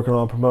start like working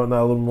on promoting that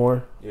a little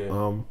more.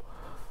 Yeah.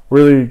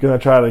 Really gonna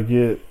try to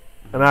get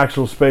an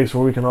actual space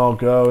where we can all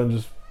go and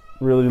just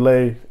really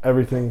lay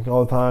everything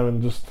all the time.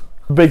 And just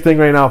the big thing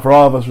right now for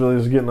all of us really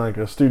is getting like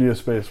a studio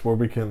space where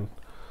we can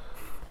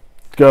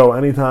go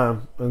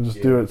anytime and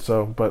just do it.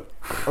 So, but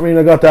I mean,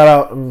 I got that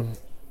out, and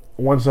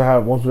once we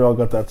all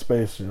got that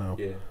space, you know,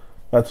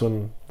 that's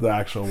when the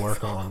actual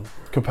work on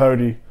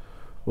Capote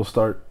will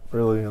start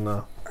really.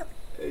 And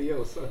Hey, yo,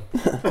 what's up?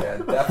 Yeah,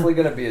 definitely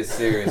gonna be a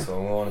serious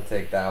one. We want to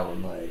take that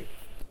one like.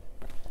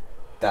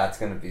 That's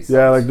gonna be.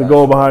 yeah, like the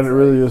goal behind it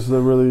really is to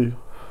really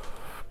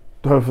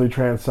hopefully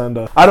transcend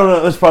us. I don't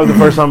know. This is probably the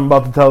first time I'm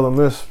about to tell them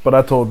this, but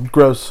I told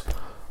Gross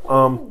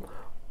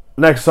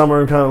next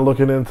summer I'm kind of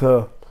looking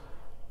into.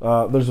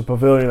 There's a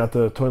pavilion at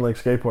the Twin Lake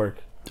Skate Park.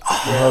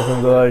 I'm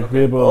hoping to like be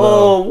able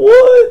to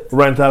what?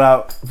 rent that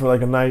out for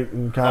like a night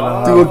and kind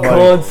of Do a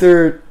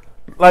concert.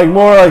 like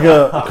more like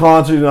a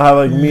concert. You know, have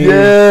like me,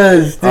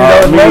 Yes, dude.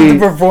 I would love to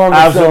perform.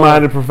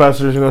 absent-minded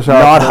professors. You know,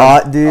 shout out Not to them.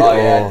 hot, dude. Oh,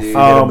 yeah, dude.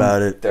 Forget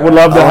about it. Would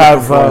love to I have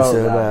perform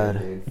so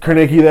bad.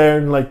 Kornicki there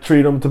and like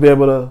treat them to be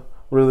able to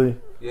really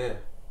Yeah.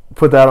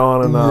 put that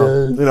on, and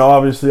Yes. you know,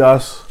 obviously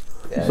us.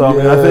 Yeah, So I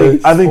mean,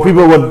 yes. I think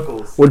people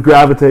would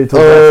gravitate to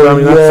that. So, I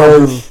mean,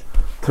 that's something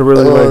to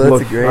really Oh, like that's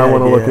look. a great I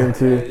want to look idea.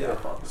 into.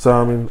 So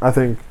I mean, I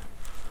think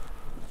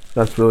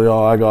that's really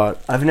all I got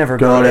I've never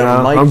going gone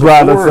on. on mic I'm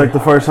glad before. that's like the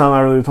first time I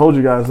really told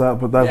you guys that.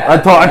 But that Yeah. I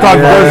talked to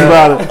Gross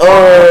about it.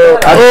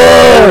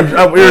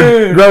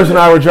 Gross and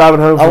I were driving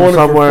home I from wanna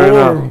somewhere, and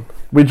perform.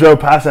 we drove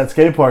past that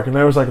skate park, and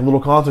there was like a little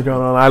concert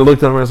going on. I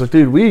looked at him and I was like,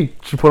 "Dude, we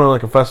should put on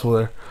like a festival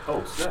there."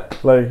 Oh,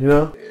 snap. Like, you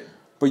know.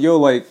 But yo,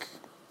 like,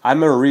 I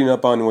remember reading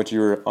up on what you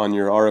were on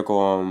your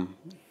article,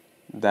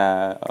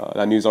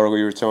 that news article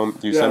you were telling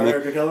you sent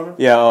me. Kellerman?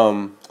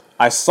 Yeah,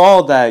 I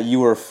saw that you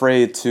were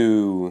afraid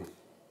to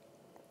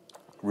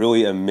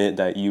really admit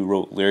that you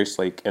wrote lyrics,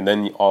 like, and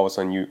then all of a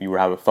sudden you were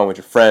having fun with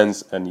your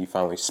friends, and you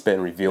finally spit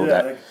and revealed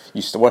Yeah, that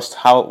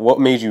like- what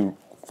made you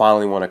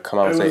finally want to come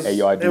out and say, "Hey,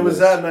 yo, I do It was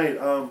this." that night.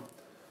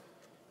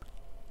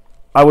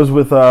 I was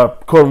with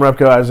Corbin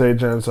Repko, Isaiah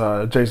Jens,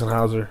 Jason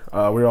Hauser.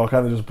 We were all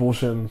kind of just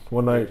bullshitting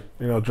one night,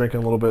 you know,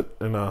 drinking a little bit,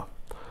 and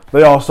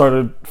they all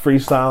started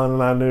freestyling,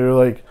 and I knew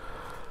like,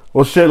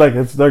 well, shit, like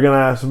they're gonna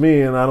ask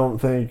me, and I don't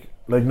think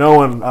like no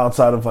one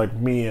outside of like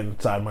me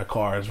inside my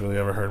car has really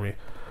ever heard me.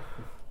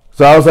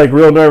 So I was like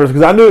real nervous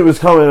because I knew it was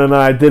coming, and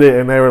I did it,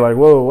 and they were like,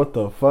 "Whoa, what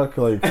the fuck?"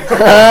 Like,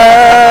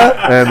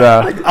 and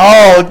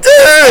Oh,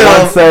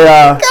 damn! once they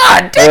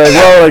God damn. Like,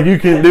 "Whoa, like you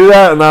can do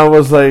that," and I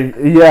was like,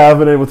 "Yeah, I've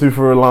been able to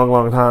for a long,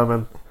 long time."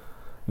 And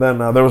then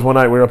there was one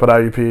night we were up at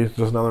IUP,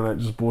 just another night,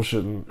 just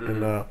bullshitting,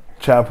 and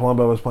Chad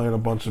Palumbo was playing a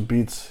bunch of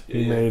beats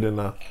he made, and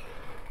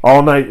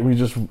all night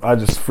I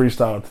just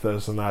freestyled to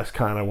this, and that's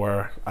kind of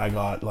where I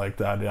got like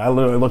that. I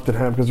literally looked at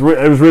him because it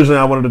was originally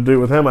I wanted to do it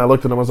with him. I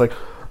looked at him, I was like,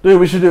 "Dude,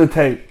 we should do a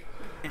tape."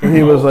 And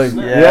he was like,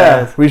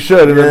 "Yeah, we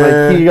should." And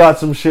then like he got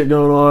some shit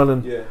going on,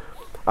 and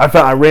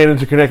I ran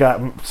into Kornicki.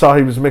 I saw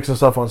he was mixing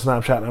stuff on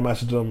Snapchat, and I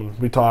messaged him, and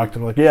we talked,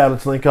 and like, "Yeah,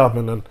 let's link up."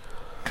 And then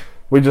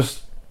we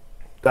just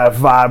that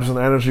vibes and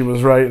the energy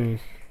was right, and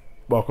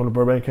Welcome to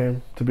Burbank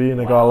came to be, and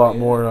it got a lot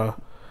more.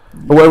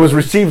 Well, it was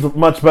received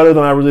much better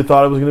than I really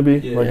thought it was going to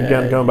be. Like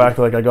again, going back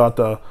to like I got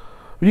the.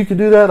 You could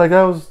do that. Like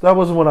that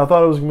wasn't what I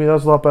thought it was gonna be. That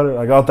was a lot better.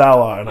 I got that a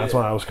lot, and that's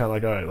when I was kind of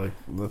like, all right, like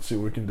let's see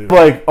what we can do.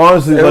 Like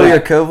honestly, Ilya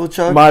like,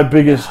 Kovalchuk? my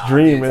biggest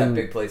dream Dude, it's a in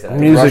big place at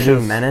music Russian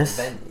is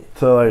Menace?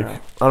 to like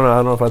I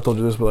don't know if I told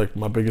you this, but like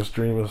my biggest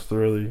dream is to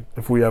really,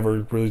 if we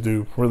ever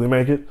really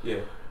make it,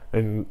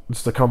 and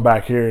just to come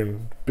back here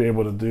and be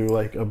able to do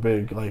like a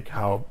big like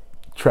how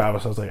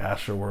Travis has like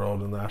Astro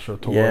World and the Astro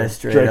Tour. Yeah,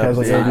 straight Drake up, has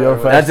like dude.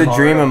 ABO Fest. That's a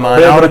dream of mine.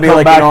 Be I able want to to be come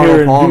like back Arnold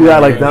here and Palmer, do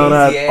that like dude. down at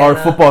our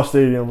Louisiana. football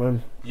stadium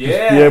and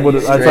just be able to.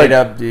 It's Straight like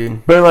up,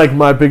 dude. been like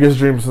my biggest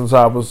dream since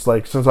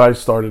I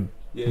started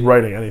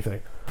writing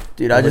anything.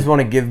 Dude, I just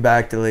want to give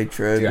back to Lake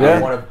Trobe. Dude, dude.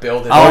 I want to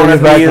build it. I want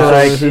to back be to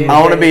like, Syracuse.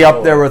 I want to be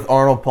up there with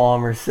Arnold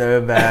Palmer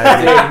so bad.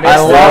 Dude, I Mr.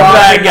 love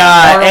that Rogers,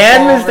 guy Arnold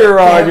and Palmer, Mr.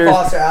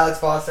 Rogers. Cam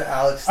Foster,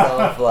 Alex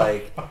stuff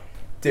like.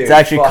 Dude, It's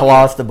actually fucking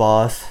Colossus the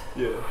boss.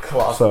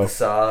 Colossus So- the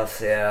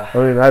sauce, yeah. I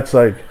mean, that's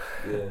like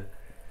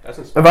That's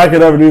if I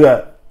could ever do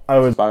that, I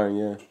would. inspiring,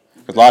 yeah.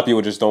 Because a lot of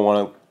people just don't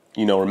want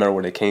to, remember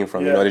where they came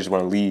from. You know, they just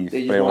want to leave. But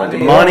they don't want to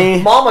do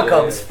Money. Mama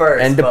comes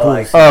first. And the but,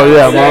 like, pools. Oh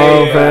yeah, Yeah,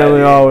 mom,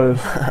 family, always.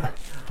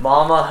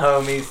 Mama,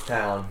 homies,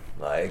 town.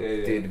 Like,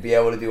 dude, to be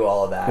able to do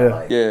all of that, Yeah.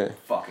 like, Yeah.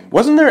 fucking.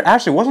 Wasn't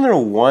there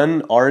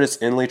one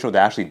artist in Latro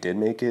that actually did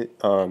make it?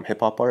 Hip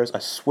hop artist? I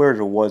swear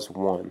there was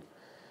one.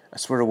 I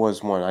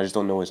just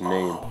don't know his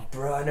name.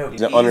 Bro, I know it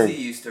Easy under-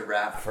 used to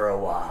rap for a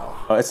while.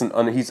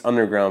 He's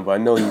underground, but I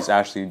know he's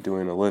actually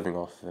doing a living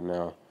off of it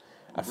now.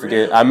 I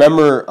forget. I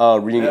remember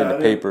reading it in the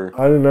paper.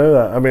 I didn't know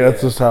that. I mean,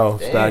 that's just how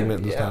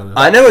stagnant this town is.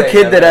 I know a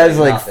kid that has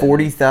like Nothing.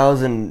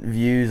 40,000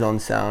 views on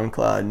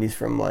SoundCloud, and he's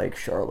from like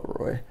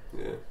Charleroi.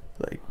 Yeah.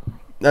 Like,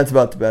 that's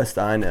about the best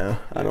I know.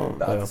 I don't.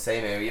 About to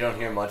say, man, you don't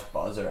hear much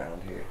buzz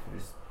around here.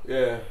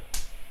 Yeah.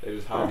 They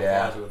just hop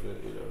Yeah. with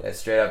it, you know. Yeah,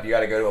 straight up, you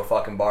gotta go to a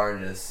fucking bar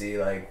and just see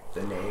like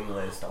the name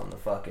list on the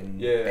fucking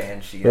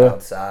band sheet Yeah.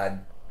 outside.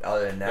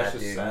 Other than That's that,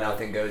 just dude, sad.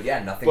 nothing goes.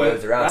 Yeah, nothing But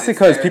goes around. that's It's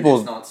because there, people-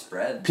 it's not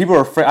spread. People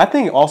are afraid. I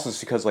think also it's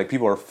because like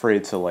people are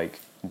afraid to like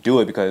do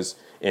it because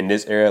in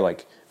this area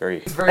like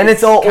very. And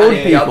it's all kinda old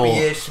people.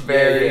 yuppie-ish,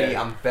 very. Yeah,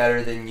 yeah. I'm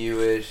better than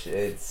you-ish.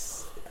 It's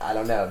I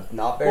don't know,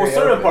 not very. Well,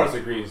 certain open. parts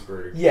of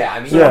Greensburg. Yeah,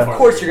 I mean, Yeah. of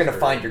course you're gonna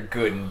find your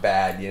good and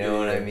bad. You know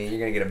what I mean? You're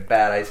gonna get a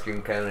bad ice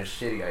cream cone and a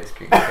shitty ice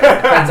cream cone.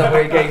 Depends on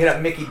where you're gonna get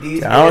up Mickey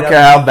D's. I don't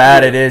care how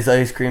bad it is.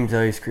 Ice cream's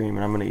ice cream,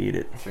 and I'm gonna eat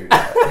it. True.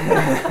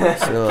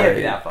 So, Can't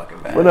be like, that fucking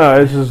bad. But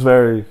no, it's just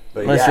very.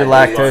 But unless yeah,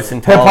 you're dude, lactose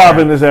Hip hop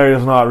in intolerant. this area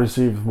is not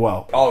received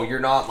well. Oh, you're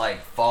not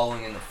like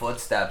following in the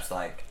footsteps.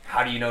 Like,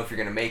 how do you know if you're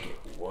gonna make it?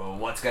 Well,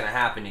 what's gonna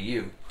happen to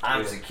you?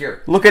 I'm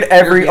secure. Look at You're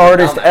every being a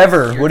artist dumbass.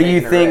 ever. You're What do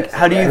you taking a think? risk.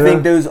 How do you Yeah.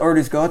 think those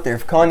artists got there?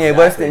 If Kanye Exactly,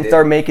 West didn't dude.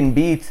 start making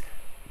beats,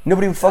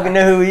 nobody would fucking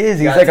know who he is.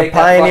 He's Gotta like a take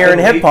that pioneer in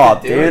fucking hip leap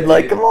hop, to do dude. it,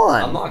 Like, come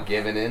on. I'm not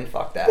giving in.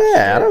 Fuck that.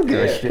 Yeah, I shit. don't give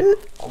a Yeah.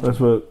 shit. That's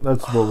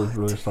what we're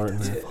really starting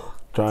here.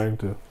 Trying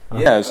to.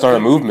 Yeah, start a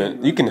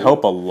movement. You can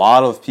help a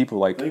lot of people.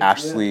 Like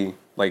actually,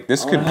 like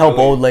this could Help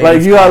old ladies.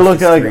 Like you gotta cross look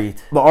the at like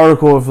street. the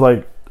article of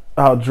like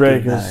how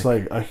Drake Give is back.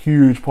 like a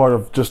huge part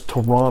of just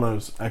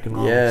Toronto's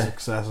economic Yeah.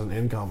 success and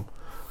income.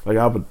 Like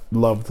I would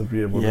love to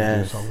be able to do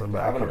Yes. something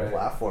back Having a here.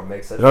 platform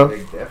makes such Yeah. a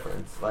big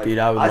difference. Like, Dude,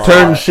 I would love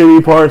Turn that.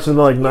 shitty parts into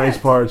like nice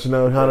parts, you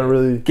know, kind of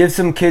really. Give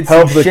some kids some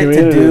Help the shit to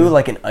community. do,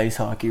 like an ice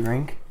hockey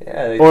rink.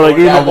 Yeah, they Or like tore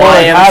even down or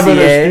like having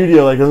a YMCA.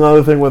 studio, like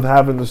another thing with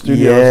having the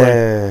studio. Is like,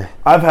 Yeah.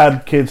 I've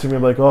had kids to me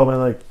like, oh man,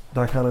 like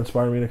that kind of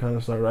inspired me to kind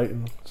of start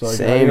writing. So like,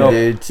 Same, you know,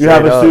 dude. you have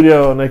straight a up.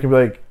 studio and they can be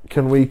like,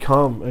 can we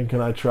come and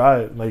can I try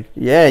it? Like,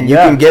 Yeah, and you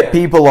Yeah. can get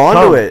people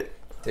onto Come. it.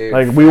 Dude,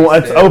 like we want.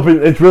 It's dude.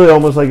 open. It's really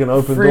almost like an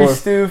open Free door.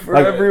 stew for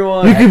Like,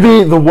 everyone. You could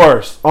be the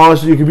worst.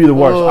 Honestly, you could be the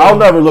worst. Ugh. I'll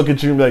never look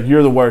at you and be like,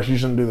 "You're the worst. You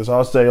shouldn't do this."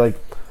 I'll say like,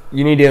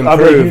 You need to I'll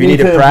be like, improve. You need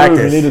to improve.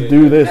 practice. You need to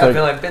do this. Yeah, I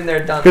feel Like, like been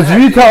there, done because that.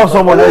 if you dude. tell Like,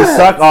 someone they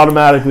suck,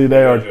 automatically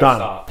they are Just done.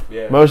 stop.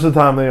 Yeah. Most of the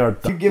time, they are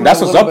done. That's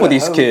what's up with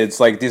these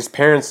kids. Like these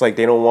parents, like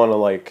they don't want to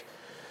like.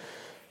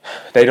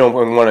 They don't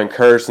want to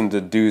encourage them to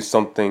do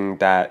something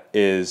that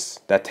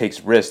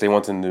takes risks. They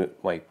want them to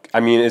like. I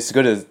mean, it's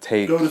good to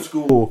take.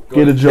 School,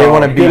 get a job.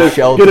 wanna be get a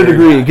sheltered.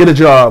 degree. Get a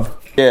job.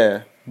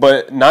 Yeah,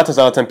 but 9 times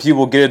out of 10,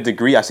 people get a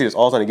degree. I see this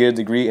all the time. They get a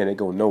degree and they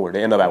go nowhere.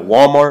 They end up at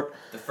Walmart.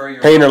 defer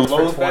your Paying their loans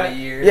loans for 20 back?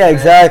 years. Yeah, man.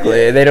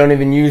 exactly. They don't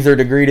even use their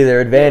degree to their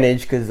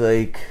advantage because,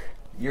 like,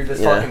 You're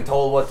just Yeah. fucking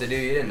told what to do.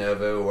 You didn't know if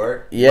it would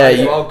work. Yeah, Might as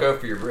you- well go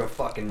for your real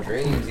fucking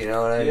dreams. You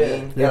know what I Yeah.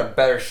 mean? You got a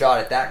better shot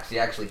at that because you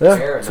actually Yeah.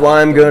 care. that's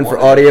why I'm going for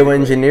audio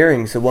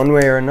engineering. So one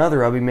way or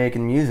another, I'll be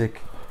making music.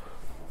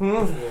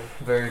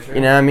 Very true.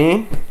 You know what I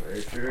mean?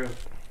 Very true.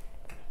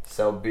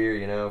 Sell beer,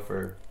 you know,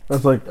 for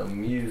That's like the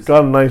music.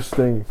 got a nice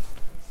thing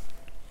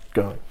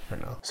going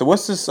right now. So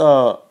what's this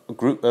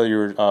group?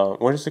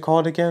 What is it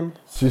called again?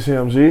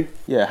 CCMG.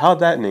 Yeah, how'd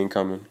that name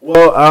come in?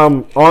 Well,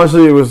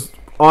 honestly,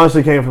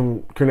 it came from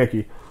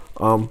Kernicki.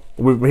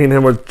 Me and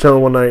him were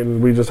chilling one night,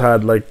 and we just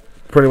had like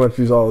pretty much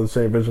all the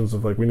same visions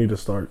of like we need to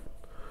start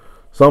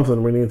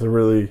something. We need to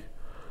really,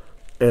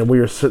 and we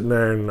were sitting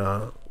there,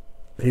 and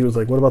he was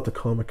like, "What about the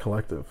Comic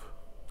Collective?"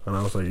 And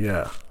I was like,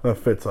 "Yeah, that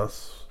fits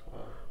us,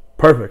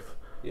 perfect.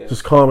 Yeah.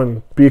 Just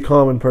be a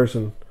common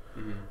person."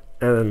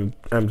 And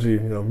then MG,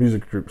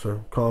 music group,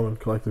 so Common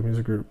Collective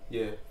Music Group.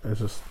 Yeah. It's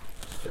just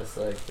Just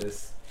like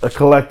this. a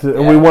collective,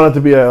 and we want it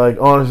to be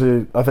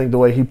honestly, I think the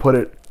way he put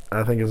it,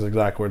 I think his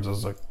exact words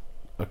is a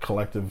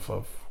collective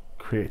of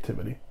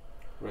creativity.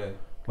 Right.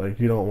 Like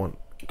you don't want,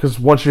 because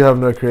once you have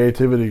no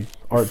creativity,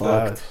 art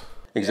Fucked. dies.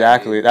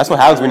 Exactly. That's what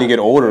happens when you get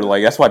older.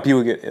 Like that's why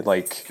people get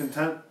like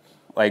Content.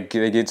 they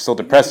get so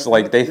depressed.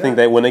 Like they think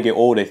that when they get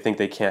old, they think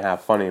they can't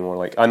have fun anymore.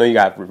 Like I know you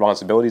got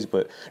responsibilities,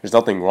 but there's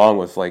nothing wrong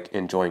with like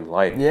enjoying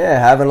life. Yeah,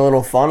 having a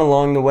little fun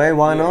along the way.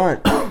 Why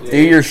not? Do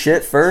your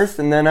shit first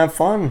and then have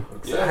fun.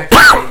 Exactly.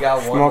 You got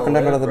one Smoking to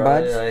up out live, of the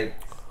brother. buds. Like,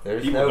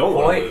 there's People no don't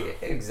wanna point. live.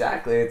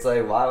 Exactly. It's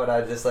like, why would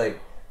I just like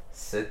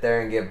sit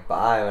there and get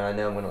by when I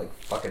know I'm gonna like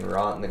fucking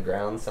rot in the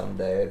ground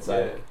someday? It's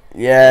like,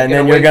 Yeah, and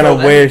then you're wait till gonna then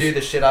to wish. do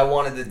the shit I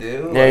wanted to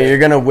do. Yeah, Like, you're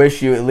gonna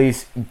wish you at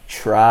least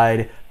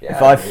tried. Yeah,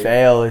 If I dude.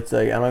 fail, it's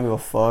like I don't give a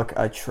fuck.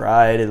 I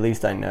tried. At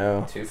least I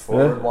know. 2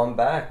 forward, 1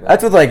 back. Man.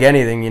 That's with like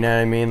anything, you know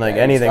what I mean? Like Yeah,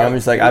 you anything, just I'm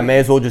just like I may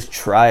as well just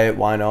try it.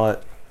 Why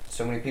not?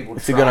 so many people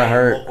It's try gonna and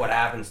hurt. look what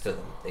happens to them.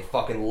 They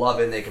fucking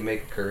love it and they can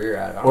make a career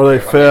out of it. I don't Or they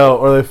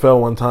care if I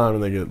fail one time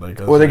and they get like.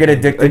 Or they get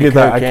addicted They get to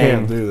that. I cocaine.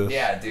 can't do this. make-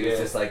 Yeah, dude,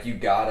 it's just like you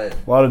gotta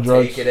A lot of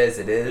drugs. take it as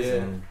it is Yeah.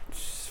 and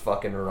just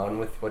fucking run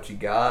with what you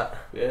got.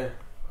 Yeah.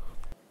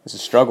 It's a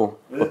struggle,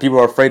 but people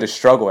are afraid to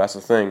struggle. That's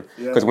the thing.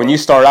 Because when you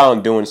start out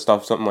and doing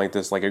something like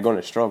this, like you're going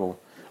to struggle.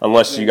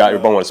 unless you're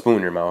born with a spoon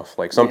in your mouth.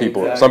 Like some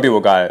people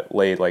got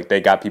laid. Like they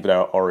got people that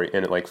are already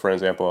in it. Like for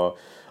example,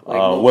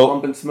 Will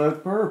Pump and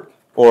Smoke Burp.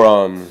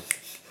 Or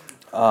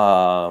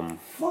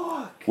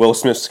Will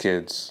Smith's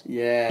kids.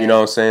 Yeah. You know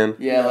what I'm saying?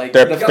 Yeah, like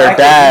their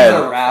dad.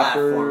 A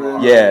rapper.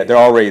 Yeah, they're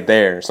already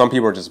there. Some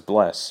people are just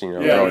blessed. You know,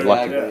 they're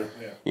exactly. lucky.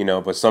 You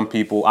know, but some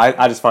people,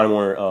 I just find it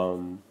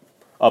more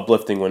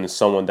uplifting when it's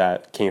someone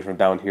that came from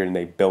down here and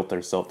they built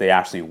themselves. They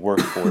actually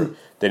worked for it.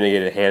 They didn't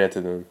get it handed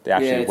to them. They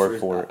actually worked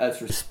for it.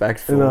 That's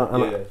respectful. You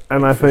know,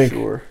 and I think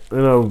you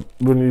know,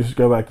 when you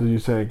go back to you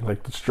saying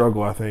like the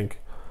struggle, I think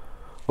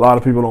a lot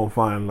of people don't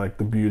find like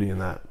the beauty in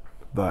that,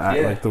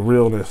 like the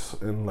realness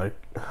and like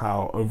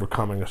how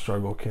overcoming a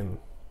struggle can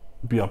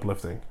be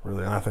uplifting,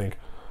 really. And I think,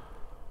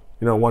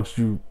 you know, once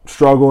you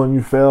struggle and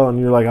you fail and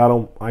you're like,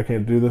 I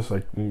can't do this,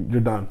 like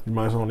you're done. You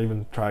might as well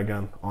even try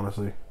again,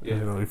 honestly. Yeah.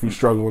 You know, if you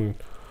struggle and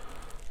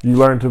you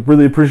learn to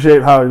really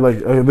appreciate how like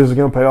this is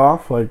gonna pay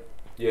off, like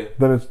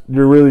then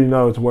you really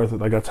know it's worth it.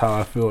 Like that's how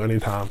I feel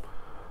anytime.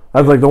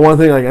 That's like the one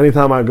thing. Like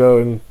anytime I go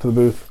into the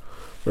booth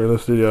or the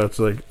studio, it's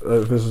like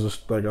this is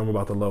just like I'm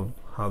about to love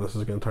how this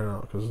is gonna turn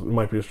out because it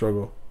might be a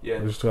struggle.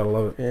 Yeah, you just gotta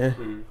love it. Yeah.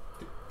 Mm-hmm.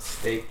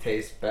 Steak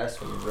tastes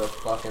best when you're real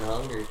fucking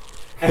hungry.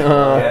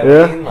 Yeah.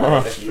 I mean,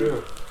 like, that's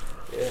true.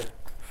 Yeah. It's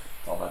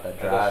all about that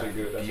drive.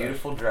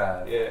 Beautiful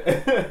drive.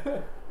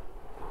 Yeah.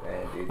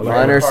 Man, dude,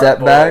 minor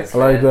setback. I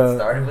like that.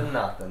 Started with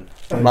nothing.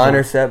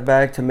 Minor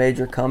setback to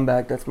major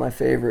comeback. That's my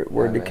favorite.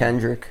 Word to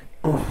Kendrick.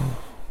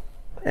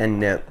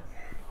 And Nip.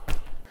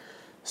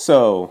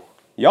 So,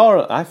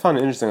 I find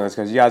it interesting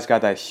because you guys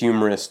got that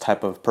humorous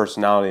type of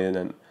personality and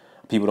then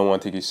people don't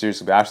want to take you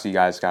seriously, but actually you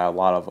guys got a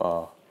lot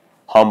of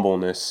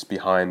humbleness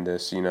behind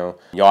this, you know.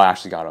 Y'all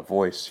actually got a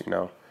voice, you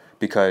know,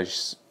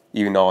 because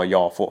even though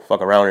y'all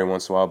fuck around every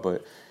once in a while,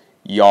 but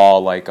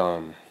y'all like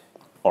are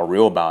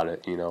real about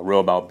it, you know, real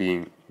about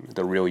being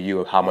the real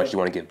you of how much you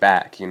want to get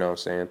back, you know what I'm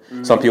saying?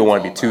 Mm-hmm. Some people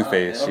want to be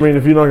two-faced. I mean,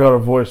 if you don't got a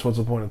voice, what's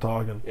the point of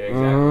talking? Yeah,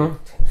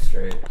 exactly.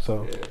 Straight.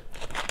 So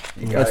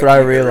that's what I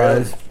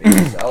realized.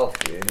 Yourself,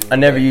 dude. I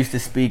never used to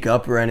speak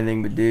up or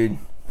anything, but dude,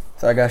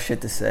 so I got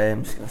shit to say.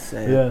 I'm just gonna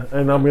say it. Yeah,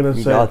 and I'm gonna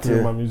say it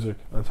through my music.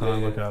 That's how I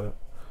look at it.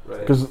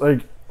 Because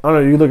like I don't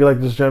know, you look at like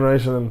this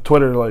generation and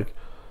Twitter, like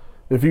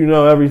if you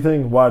know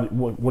everything, what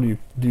do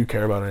you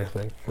care about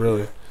anything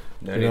really?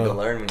 No need to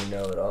learn when you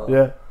know it all.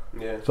 Yeah.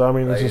 So I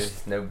mean, like, it's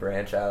just no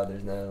branch out.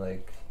 There's no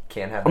like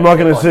can't have. I'm not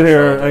gonna sit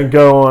here and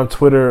go on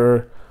Twitter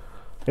or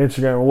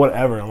Instagram or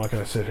whatever. I'm not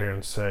gonna sit here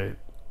and say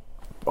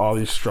all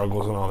these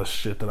struggles and all this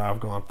shit that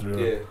I've gone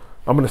through. Yeah.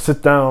 I'm gonna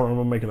sit down. I'm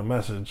gonna make it a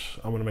message.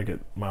 I'm gonna make it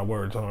my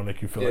words. I'm gonna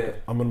make you feel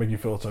like I'm gonna make you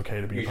feel it's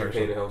okay to be a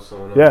person. To help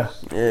someone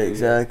else. Yeah,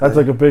 exactly. That's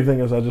like a big thing.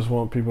 Is I just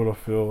want people to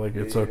feel like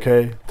it's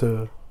okay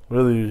to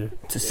really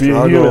to be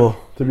a human,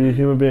 to be a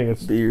human being.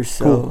 It's be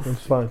yourself. Cool.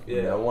 It's fine.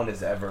 Yeah, no one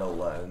is ever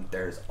alone.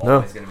 There's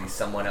always going to be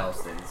someone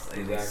else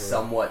that's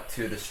somewhat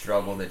to the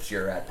struggle that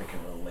you're at that can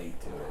relate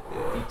to it.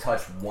 Yeah. If you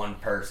touch one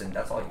person,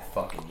 that's all you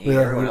fucking need.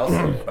 Everyone else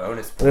is a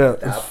bonus point.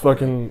 Yeah, it's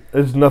fucking.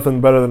 It's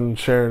nothing better than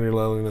sharing your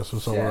loneliness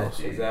with someone else.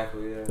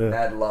 Exactly. Yeah.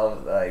 That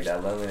love, like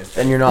that loneliness.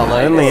 And you're not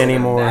lonely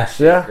anymore. That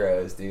shit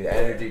grows, dude.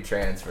 Energy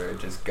transfer, it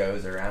just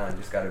goes around. You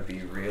just got to be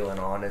real and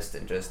honest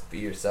and just be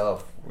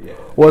yourself. Yeah.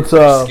 What's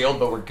we're skilled,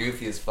 but we're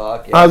goofy as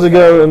fuck. Yeah, how's it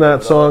go in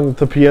that song,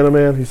 The Piano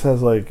Man? He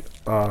says like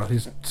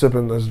he's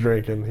sipping his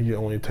drink and he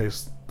only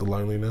tastes the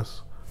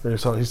loneliness. He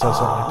says something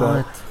like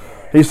that.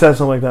 He says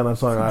something like that in that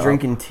song.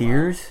 Drinking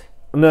tears?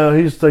 No,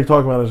 he's like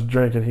talking about his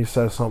drink and he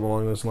says something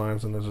along those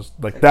lines and it's just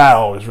like that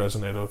always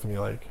resonated with me.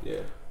 Like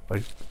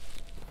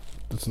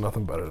it's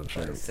nothing better than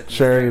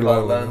sharing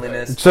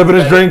loneliness. Sipping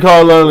his drink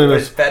called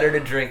loneliness. It's better to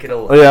drink it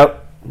alone.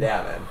 Yep.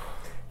 Yeah, man.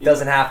 It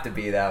doesn't have to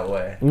be that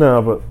way.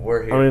 No, but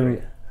we're here. I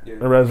mean, it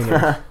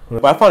resonates.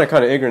 But I find it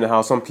kind of ignorant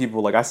how some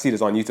people, like I see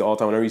this on YouTube all the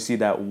time, whenever you see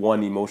that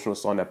one emotional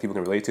song that people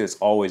can relate to, it's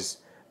always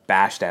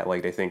bashed at.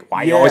 Like they think, why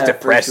are you always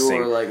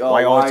depressing? Sure. Like,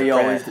 why are you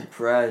always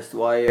depressed?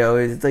 Why are you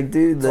always... It's like,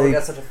 dude, like...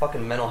 got such a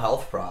fucking mental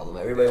health problem.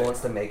 Everybody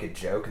wants to make a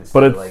joke and stuff.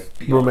 But it's like,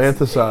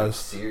 romanticized.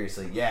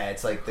 Seriously. Yeah,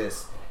 it's like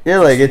this... Yeah,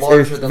 like,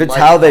 it's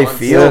how they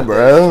feel,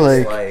 bro.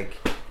 Like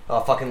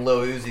fucking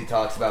Lil Uzi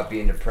talks about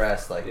being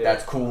depressed. Like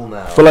that's cool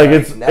now. But like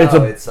it's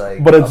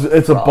like, but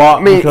it's a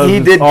bot. I mean, he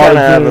did kind of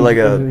have like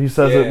a. He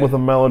says it with a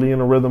melody and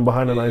a rhythm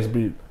behind a nice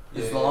beat.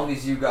 As long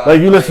as you got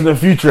like you listen to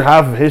Future,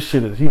 half of his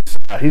shit is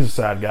he's a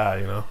sad guy,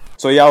 you know.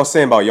 So I was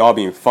saying about y'all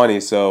being funny.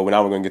 So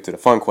now we're gonna get to the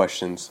fun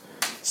questions.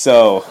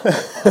 So.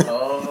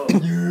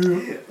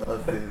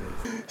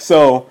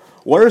 So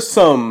what are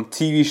some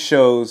TV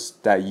shows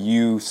that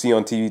you see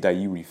on TV that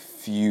you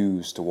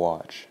refuse to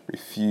watch?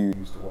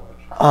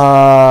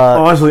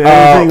 Honestly,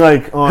 anything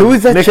like on who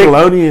is that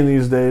Nickelodeon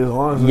these days.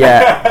 Honestly,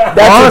 yeah,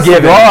 that's a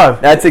given.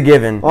 God. That's a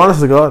given. Honest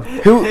to God,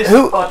 who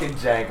fucking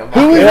jank?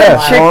 Who is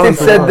that chick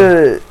that said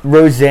the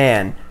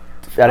Roseanne?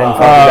 I didn't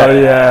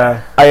fucking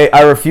yeah.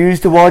 I refuse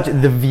to watch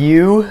The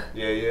View.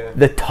 Yeah.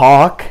 The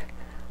Talk.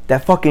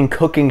 That fucking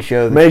cooking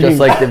show that's just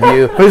like The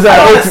View. Who's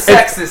that? It's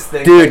sexist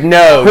thing. Dude,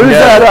 no. Who's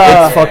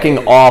that? It's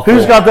fucking awful.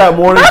 Who's got that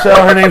morning show?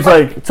 Her name's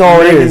like it's all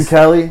it is.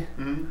 Kelly.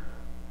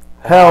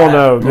 Hell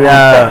no, dude.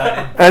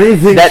 Yeah.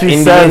 Anything That she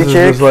Indian says is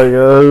chick? just like,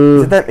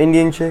 Is it that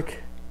Indian chick?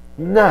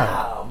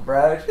 nah. Oh,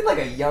 bro, she's like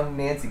a young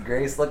Nancy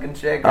Grace looking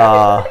chick.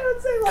 Uh, I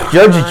would say like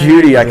Judge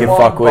Judy I can Long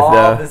fuck with,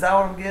 Bob, though. Is that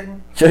what I'm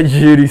getting? Judge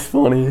Judy's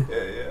funny.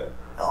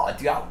 Oh,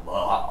 dude, I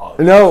love.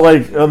 You know,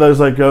 like, there's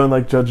like going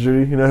like Judge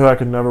Judy. You know who I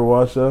could never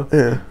watch though?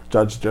 Yeah.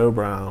 Judge Joe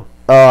Brown.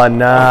 Oh,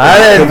 nah. I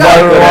didn't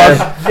fuck with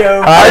him.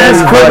 Joe I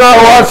just could not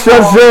watch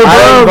Judge Joe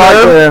I Brown, didn't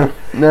fuck man. with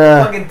him.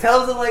 Nah. fucking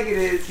tells it like it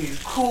is. He's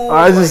cool.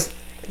 I like, just-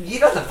 he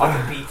doesn't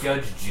fucking beat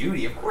Judge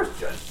Judy. Of course,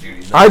 Judge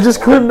Judy's. I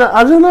just couldn't.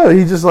 I don't know.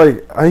 He just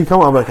like he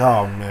come on. I'm like,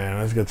 oh man,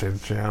 I just gotta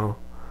change the channel.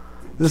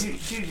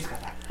 Judy's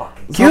got that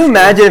fucking. Can you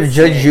imagine if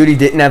Judge Judy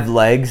didn't have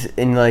legs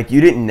and like you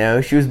didn't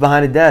know she was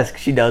behind a desk?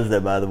 She does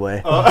that, by the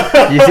way.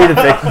 Did you see the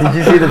Did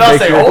you see the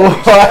picture?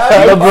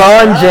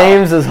 LeBron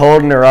James was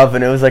holding her up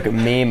and it was like a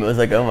meme. It was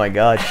like, oh my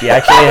god, she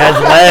actually has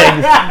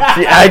legs.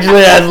 She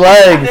actually has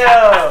legs.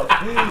 No.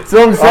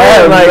 So I'm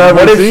saying, like, never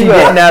what if seen she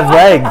that. didn't have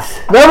legs?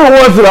 Never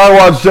once did I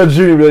watch Judge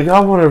Judy and be like, I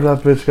wonder if that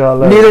bitch got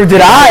legs. Neither did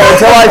I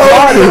until I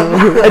saw it.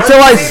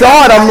 Until I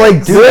saw it, I'm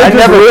like, dude, I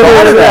never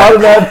thought of out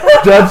of that.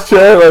 that judge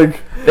chair, like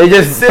They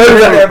just Sit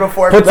there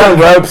before put some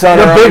ropes on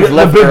her arms, the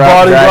lift big her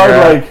up, drag bodyguard, her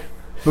up. like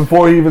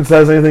before he even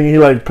says anything, he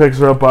like picks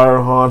her up by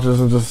her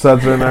haunches and just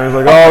sets her in there. He's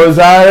like, oh, is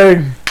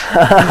that?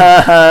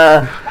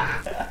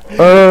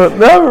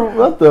 Never.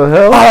 What the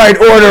hell? All right,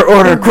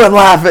 order, quit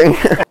laughing.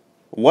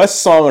 What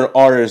song or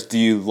artist do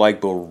you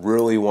like but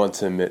really want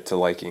to admit to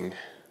liking?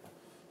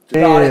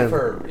 Got it Damn.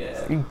 for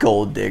yeah.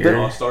 Gold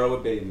digger. start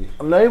with Baby.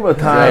 Name a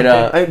time. Right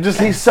up.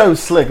 He's so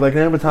slick. Like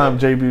name a time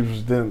J.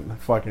 Beavers didn't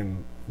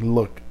fucking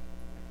look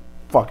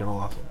fucking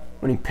awesome.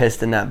 When he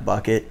pissed in that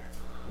bucket.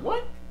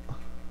 What?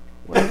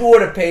 People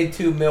would have paid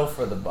 $2 million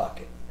for the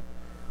bucket.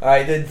 All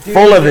right, the dude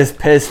Full of his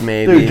piss,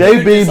 maybe. Dude,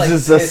 J. Dude Beebs just, like,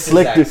 is a pisses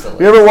slick dude. excellent.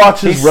 You ever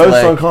watch his He's roast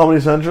slick. on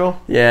Comedy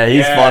Central? Yeah,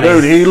 he's Yeah. funny.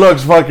 Dude, he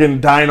looks fucking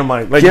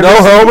dynamite. Like, Did you no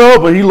ever see-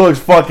 homo, but he looks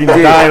fucking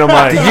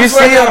dynamite. Did He you was see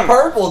wearing that him?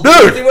 purple?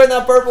 Dude. Was he wearing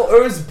that purple?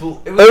 It was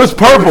It was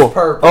purple.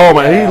 Oh,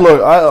 man, yeah. he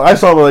looked. I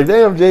saw him like,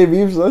 damn, J.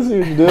 Beebs, let's see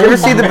what you do. Did you ever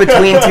see the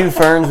Between Two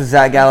Ferns with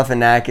Zach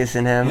Galifianakis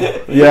and him? Yeah,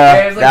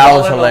 Yeah. he was like That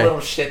was calling a hilarious. little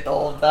shit the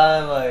whole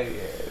time. Like,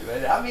 yeah,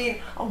 but, I mean,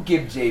 I'll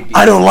give JB.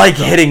 I don't like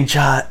hitting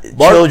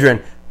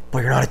children, but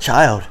you're not a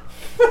child.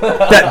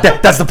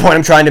 That's the point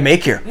I'm trying to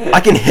make here.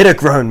 I can hit a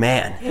grown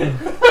man.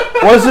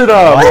 Was it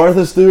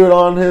Martha Stewart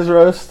on his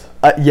roast?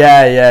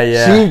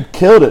 Yeah. She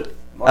killed it.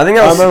 I think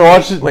I I was. remember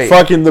watching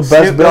fucking the best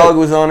Snoop bit. Dogg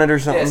was on it or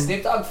Yeah, something.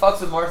 Snoop Dogg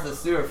fucks with Martha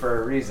Stewart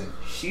for a reason.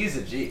 She's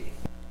a G.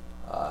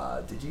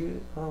 Did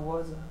you? What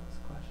was the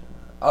question?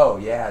 Oh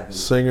yeah. Dude.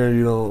 Singer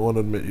you don't want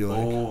to admit you like.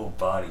 Oh,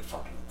 buddy,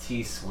 fucking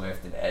T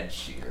Swift and Ed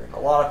Sheeran. A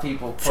lot of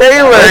people. put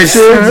Taylor that-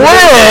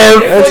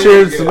 Swift. Ed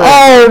Sheeran's the man.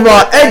 Oh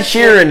my, Ed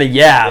Sheeran,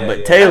 yeah,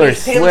 but Taylor I mean,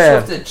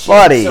 Swift, Swift's a chick,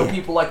 buddy. So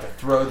people like to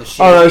throw the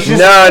shit. Oh no, Even- she's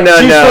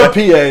No. from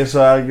PA,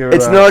 so I give her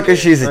It's that. not because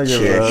she's I a give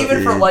her chick. that.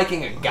 Even for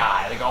liking a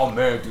guy, like, oh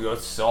man, dude,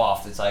 that's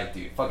soft. It's like,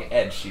 dude, fucking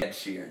Ed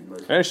Sheeran.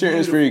 was Ed Sheeran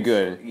is pretty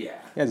good. Yeah.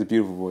 He has a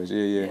beautiful voice.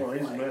 Yeah.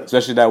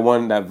 Especially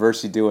that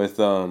verse he did with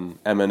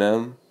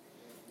Eminem.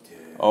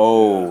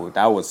 Oh,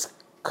 that was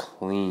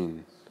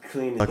clean.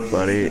 Fuck,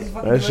 buddy.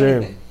 Ed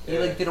Sheeran. He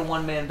like did a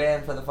one-man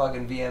band for the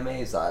fucking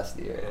VMAs last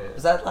year.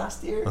 Was that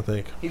last year? I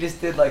think. He just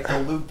did like the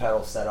loop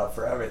pedal setup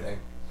for everything.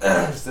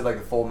 Just did like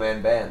a full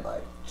man band.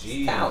 Like,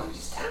 he's talented.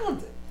 He's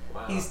talented.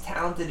 He's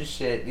talented as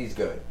shit. He's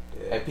good.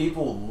 And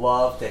people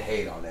love to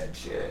hate on Ed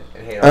Sheeran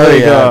and hate on Oh,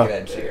 yeah.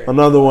 Ed Sheeran.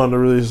 Another one to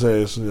really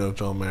say is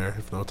John Mayer.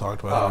 If no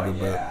talked about Oh, him a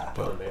good yeah. bit,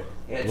 but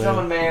Yeah,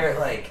 John Mayer,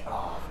 like,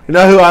 oh, you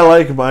know who I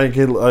like? My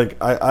kid, like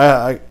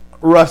I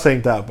Russ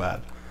ain't that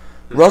bad.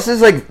 Russ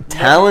is like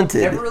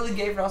talented. never really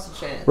gave Russ a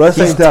chance. Russ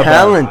He's ain't that bad.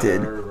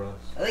 talented. I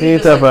think He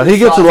ain't just, that like, bad. He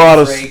gets a saw lot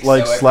of Drake,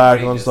 like so slack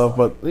everybody on just, stuff,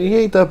 like, but he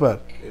ain't that bad.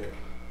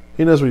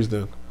 He knows what he's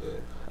doing.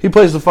 He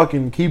plays the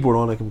fucking keyboard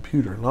on a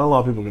computer. Not a lot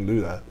of people can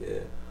do that.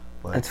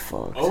 That's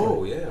fucked.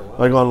 Oh yeah, wow.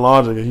 Like on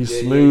Logic, he's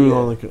Yeah, smooth yeah.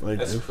 on the like.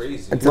 That's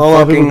crazy. It's Not a a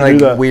lot of people fucking can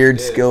do like that. weird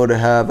Yeah. skill to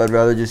have. I'd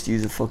rather just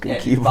use a fucking Yeah,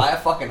 you keyboard. buy a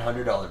fucking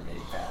 $100 MIDI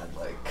pad,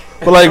 like.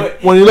 But like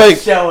when you like,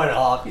 showing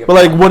off, but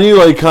like when you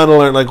like kind of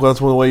learn, like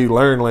that's one way you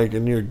learn, like,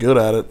 and you're good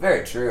at it.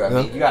 Very true. I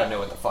Yeah. mean, you gotta know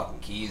what the fucking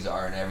keys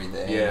are and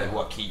everything. Yeah. Like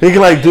what key. He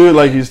can like do it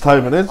like he's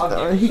typing it.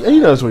 I'll give He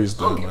knows what he's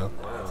I'll doing, give man. him.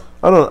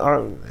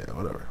 Yeah,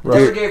 whatever.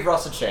 Never Russ. gave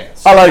Russ a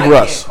chance. I like can't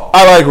Russ. call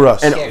I him. like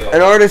Russ.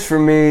 An artist for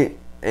me,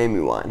 Amy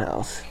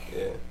Winehouse.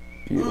 Yeah.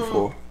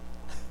 Beautiful.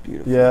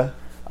 Beautiful. Yeah.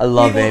 I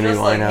love People Amy just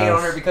like hate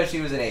on her Winehouse. because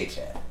she was an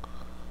H-head.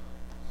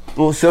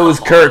 Well, so was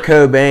Kurt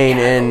Cobain,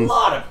 Yeah, and a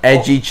lot of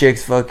edgy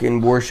chicks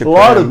fucking worship A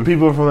lot him. of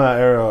people from that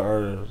era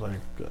are like,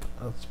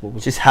 that's what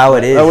was. Just how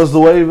it is. That was the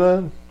wave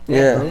then.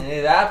 yeah.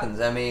 It happens.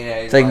 I mean,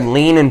 It's like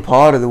lean and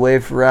pod are the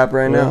wave for rap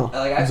right now.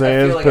 Like, I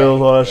Xans, feel like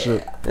pills, all that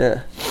shit.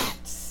 Yeah.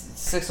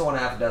 6 of one,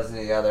 half a dozen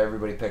of the other.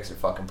 Everybody picks their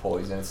fucking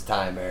poison. It's a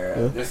time era.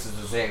 Yeah. This is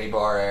the Zanny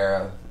Bar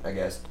era. I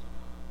guess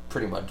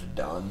pretty much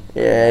done.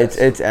 Yeah, it's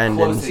ending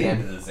close to the soon.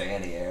 end of the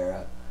Zanny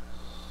era.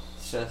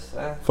 It's just,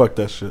 Fuck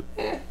that shit.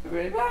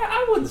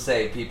 I wouldn't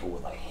say people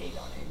would like hate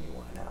on Amy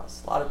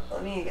Winehouse. A lot of,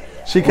 I mean,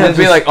 yeah. She Can't catches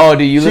be like, oh,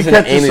 do you she listen to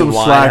catches Amy some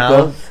slack,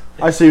 though. Winehouse?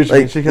 I see what you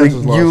mean. Like, She catches a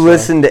lot you of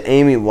listen to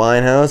Amy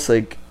Winehouse,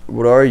 like,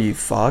 what are you,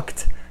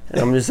 fucked? And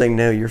I'm just like,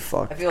 no, you're I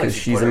fucked, feel like because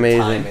she she's put her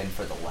time amazing. in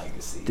for the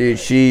legacy. Dude,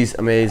 like, she's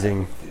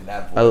amazing. dude,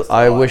 that voice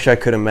I line, wish I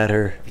could have met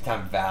her. every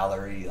time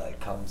Valerie like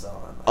comes on.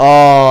 Like,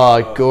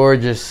 Oh,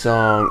 gorgeous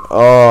song.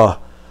 Oh,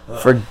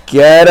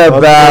 forget too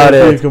about many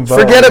it. people can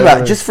Forget belt, about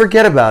yeah. it. Just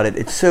forget about it.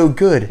 It's so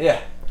good.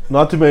 yeah.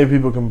 Not too many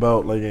people can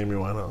belt like Amy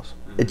Winehouse.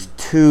 It's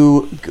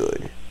too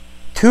good.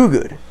 Too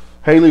good.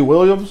 Haley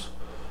Williams.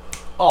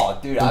 Oh,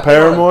 dude, I've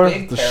Paramore? been on a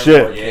big The Paramore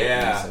shit. kick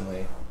Yeah.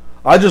 recently.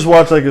 I just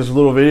watched like this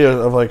little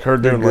video of like her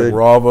doing good. like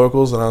raw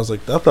vocals, and I was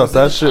like, I thought Was it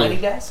that the shit. Tiny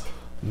Desk?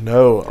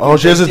 No. Oh,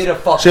 she has They did a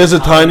fucking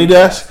tiny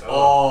desk. Oh,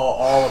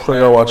 all of I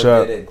gotta watch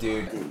Paramore that.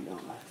 did it, dude.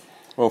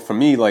 Well, for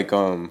me, like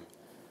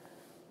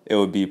it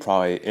would be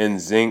probably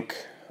NSYNC,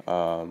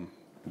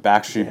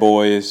 Backstreet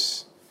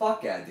Boys.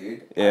 Fuck yeah,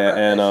 dude. I Yeah,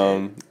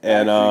 heard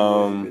that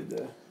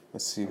and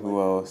let's see who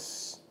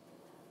else.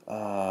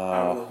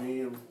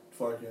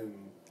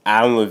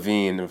 Adam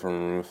Levine from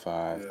Maroon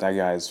 5. That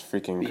guy is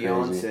freaking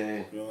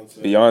crazy.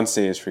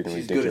 Beyonce is freaking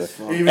She's good as ridiculous.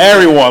 fuck.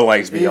 Everyone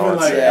likes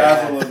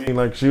Beyonce.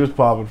 Like she was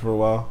popping for a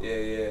while.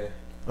 shit. Yeah.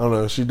 I don't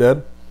know. Is she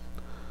dead?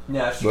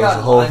 Yeah, she That's got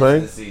the whole lines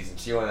thing? this season.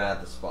 She went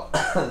out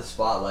the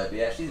spotlight. But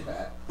yeah, she's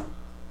back.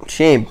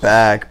 She ain't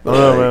back. I But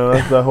don't know, like, man.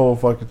 That's that whole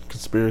fucking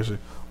conspiracy.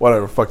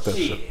 Whatever. Fuck that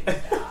shit.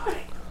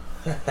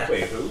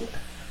 Wait, who?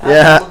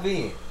 Yeah. Avril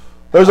Lavigne.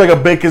 There's like a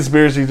big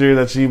conspiracy theory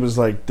that she was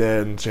like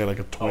dead and she had like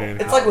a twin.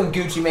 It's like when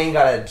Gucci Mane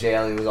got out of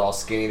jail and he was all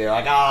skinny. They're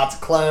like, it's a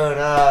clone.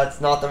 It's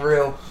not the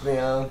real,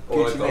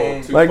 Gucci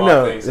Mane. Like,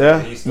 no,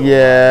 yeah.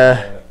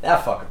 Yeah.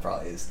 That fucker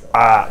probably is still.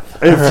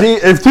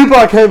 If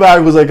Tupac came back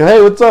and was like, "Hey,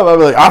 what's up?" I'd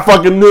be like, "I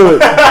fucking knew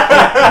it."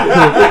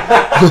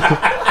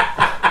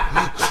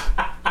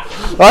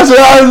 I said,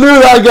 "I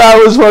knew that guy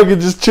was fucking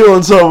just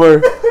chilling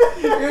somewhere."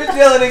 You're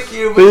chilling in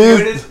Cuba Please.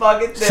 doing his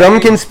fucking thing. Some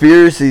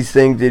conspiracies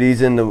think that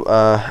he's in the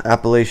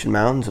Appalachian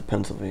Mountains of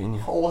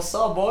Pennsylvania. Oh, what's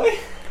up, boy?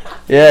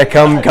 Yeah,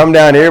 come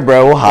down here,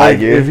 bro. We'll hide Like,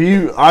 you. if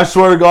you, I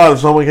swear to God, if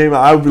someone came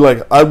out, I would be like,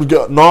 I would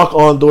go, knock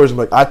on doors and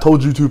be like, "I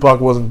told you Tupac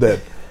wasn't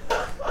dead."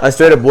 I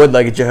straight up would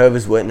like a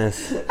Jehovah's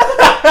Witness. Here's Here's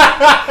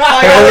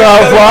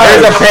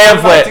a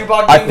pamphlet.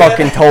 I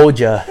fucking told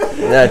you.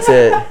 That's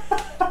it.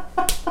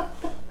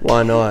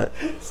 Why not?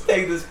 Let's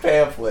take this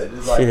pamphlet.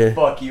 It's like, Shit.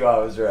 fuck you, I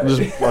was right. Just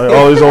like,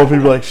 all these old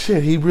people are like,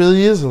 "Shit, he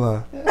really is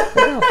alive."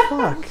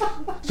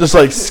 Fuck. Just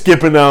like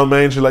skipping down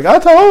Main Street, like, "I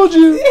told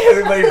you."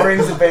 Everybody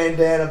brings a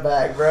bandana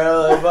back,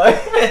 bro. Like,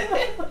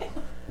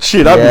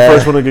 Shit, I'd be Yeah. the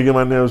first one to get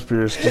my nose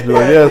pierced. Just be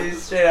like, "Yeah." dude,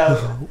 straight out.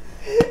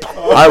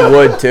 I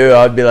would too.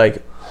 I'd be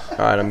like, all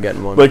right, I'm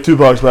getting one. Like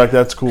Tupac's back,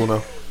 that's cool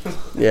now.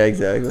 Yeah,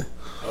 exactly.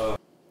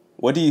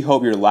 What do you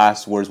hope your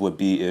last words would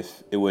be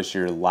if it was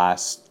your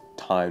last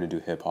time to do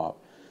hip hop?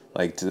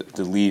 Like to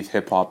leave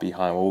hip hop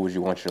behind, what would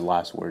you want your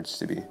last words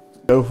to be?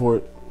 Go for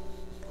it.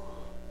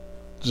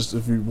 Just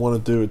if you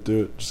want to do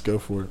it. Just go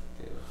for it.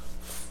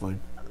 Like,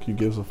 who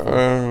gives a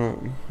fuck?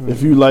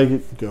 If you like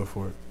it, go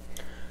for it.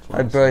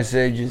 I'd probably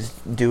say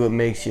just do what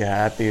makes you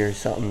happy or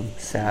something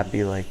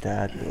sappy like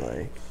that.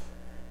 Like,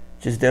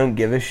 just don't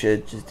give a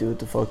shit. Just do what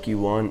the fuck you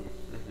want.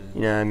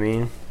 You know what I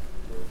mean?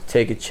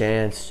 Take a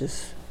chance.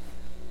 Just,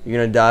 you're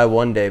gonna die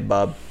one day,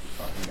 Bob.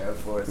 Fucking go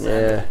for it, son.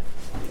 Yeah.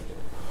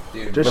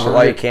 Dude, Just Live bro,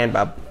 while you can,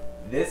 Bob.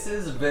 this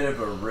is a bit of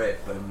a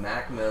rip, but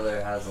Mac Miller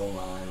has a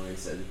line where he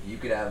says, "If you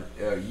could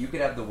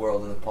have the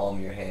world in the palm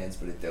of your hands,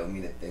 but it don't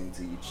mean a thing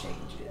till you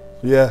change it."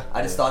 Yeah.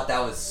 I just thought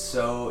that was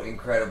so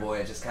incredible.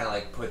 It just kind of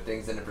like put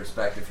things into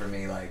perspective for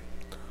me. Like,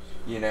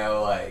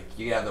 like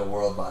you can have the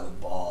world by the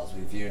balls,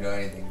 but if you don't do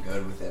anything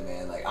good with it,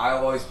 man. Like, I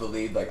always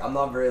believed, like, I'm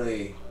not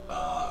really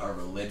a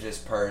religious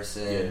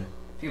person.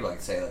 People like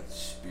to say like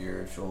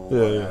spiritual,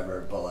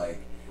 whatever, but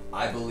like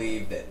I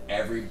believe that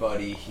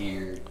everybody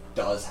here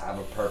does have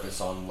a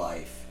purpose on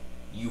life.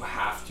 You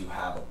have to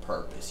have a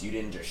purpose. You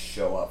didn't just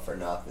show up for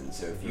nothing.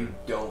 So if you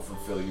don't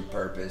fulfill your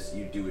purpose,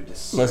 you do a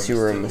disservice. Unless you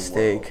were a to the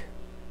mistake.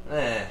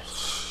 world.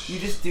 You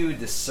just do a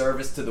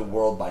disservice to the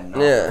world by not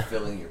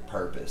fulfilling your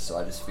purpose. So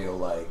I just feel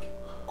like,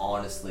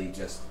 honestly,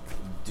 just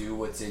do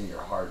what's in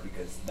your heart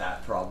because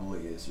that probably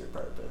is your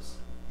purpose.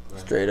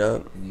 Straight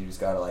up. And you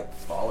just gotta like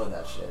follow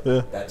that shit.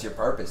 Yeah. That's your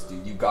purpose,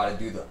 dude. You gotta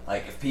do the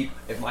like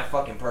if my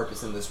fucking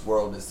purpose in this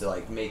world is to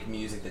like make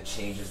music that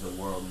changes the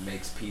world,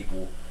 makes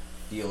people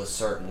feel a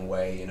certain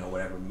way,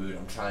 whatever mood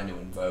I'm trying to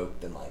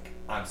invoke, then like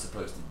I'm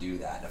supposed to do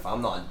that. And if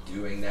I'm not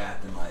doing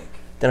that, then like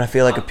Then I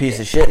feel like a piece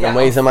of shit and I'm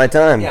wasting my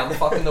time. yeah, I'm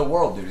fucking the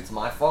world, dude. It's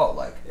my fault.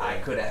 Like I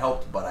could have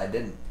helped, but I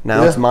didn't.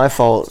 Now it's my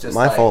fault. It's just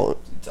My like,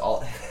 fault. It's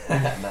all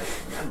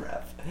nice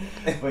rep.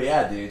 But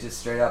yeah, dude, just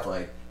straight up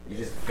like you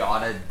just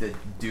gotta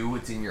do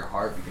what's in your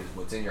heart because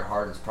what's in your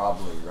heart is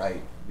probably right.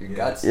 Your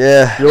guts.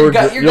 Yeah. Your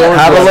gut,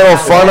 Have a little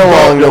fun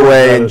along the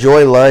way.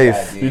 Enjoy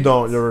life. Yeah, You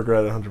don't, you'll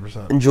regret it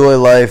 100%. Enjoy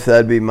life.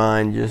 That'd be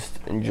mine. Just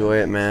enjoy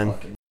it, man.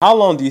 How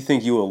long do you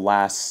think you will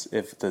last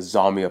if the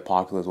zombie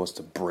apocalypse was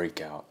to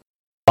break out?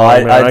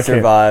 I'd Man, I can't-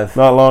 survive.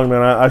 Not long,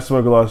 man. I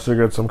smoke a lot of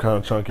cigarettes. I'm kind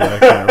of chunky. I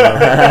can't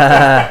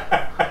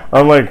run.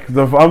 I'm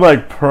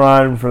like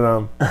primed for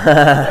them.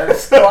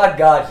 Squad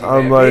got you.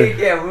 I'm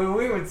man.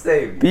 We would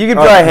save you. But you could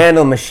probably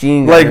handle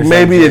machine gun. Like or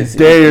maybe something, a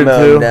day or mow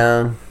 'em two.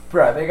 down.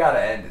 Bro, they gotta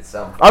end at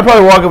some point. I'd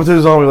probably walk up to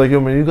the zombie like, yo,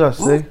 man, you got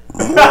sick?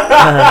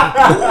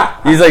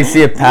 You just like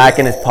see a pack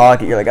in his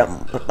pocket. You're like,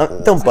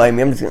 don't bite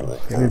me. I'm just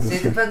gonna. See,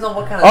 it depends on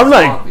what kind of I'm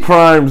like zombie.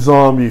 prime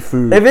zombie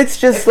food. If it's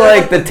just If they're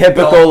like like the the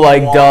typical dumb,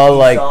 like dull wonky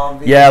like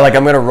zombie, yeah like like,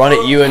 I'm gonna run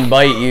at you and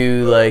bite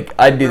you like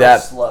I'd do real that.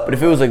 slow. But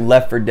if it was like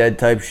Left 4 Dead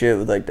type shit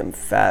with like them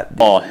fat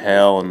Oh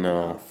hell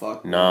no.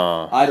 fuck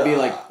Nah. I'd be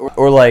like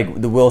or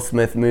like the Will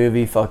Smith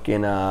movie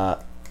fucking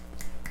not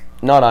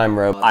I'm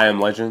Robot. I Am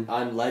Legend.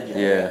 I'm Legend.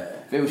 Yeah.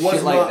 If it was What's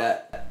shit like not-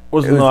 that.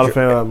 Was it was not a dr-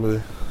 fan of that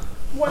movie.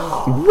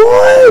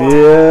 What?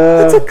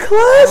 Yeah. That's a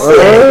classic.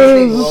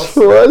 Anything Will It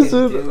Smith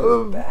wasn't can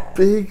do is bad. a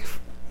big...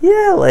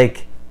 Yeah,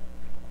 like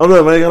Oh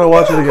no, man, I gotta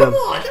watch it again. Come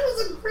on, it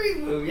was a great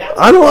movie.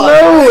 I don't know,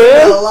 man.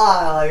 man.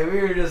 Lie. Like, we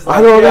were just like,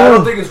 I don't I know.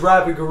 don't think his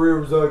rapping career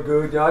was that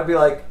good. You know, I'd be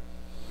like,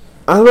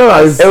 I don't know.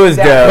 I it was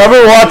dope. I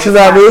remember watching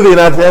that movie and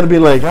at the end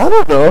being like, I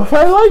don't know if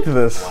I liked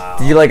this.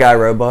 Did you like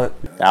iRobot?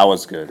 That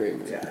was good.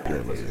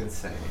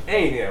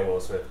 Anything that Will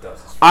Smith does.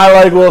 I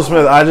like Will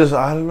Smith. I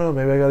don't know.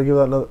 Maybe I gotta give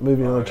that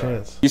movie another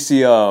chance. You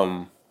see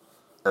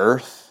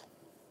Earth?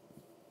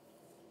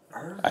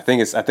 I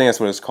think that's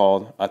what it's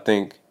called. I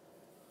think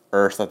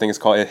Earth. I think it's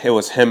called. It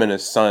was him and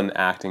his son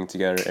acting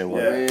together. It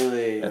was.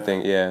 Really? I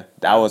think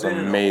that was been in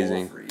a hole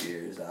amazing. for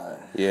years.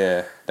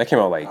 Yeah, that came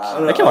out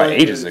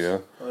ages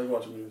ago. I like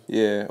watching movies.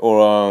 Yeah,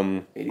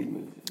 or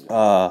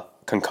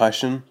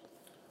Concussion.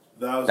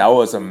 That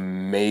was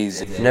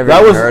amazing. Never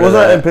That even was heard was of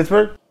that in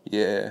Pittsburgh?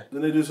 Yeah,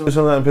 Didn't they do something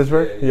like that in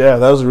Pittsburgh? Yeah,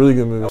 that was a really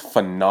good movie.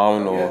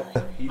 phenomenal.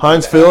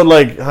 Heinz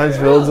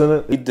Field's in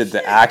it. He did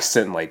the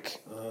accent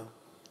like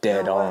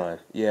dead on.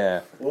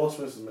 Yeah. Will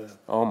Smith's the man.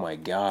 Oh my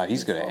God,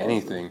 he's good at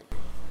anything.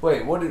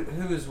 Wait,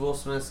 who is Will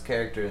Smith's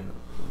character in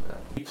that?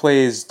 He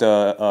plays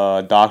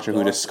the doctor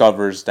who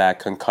discovers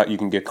that you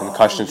can get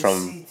concussions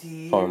from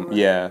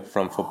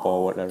football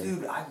or whatever.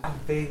 Dude, I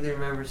vaguely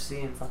remember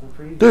seeing fucking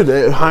previews.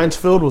 Dude, Heinz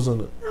Field was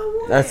in it.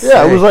 That's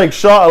Yeah, it sick. was like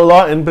shot a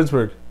lot in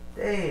Pittsburgh.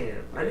 Damn,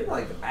 I didn't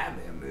like the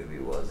Batman movie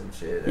was and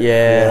shit.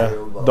 Yeah.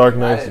 Dark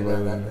Knight's I didn't know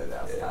movie.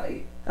 that was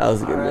tight. That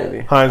was a good Alright.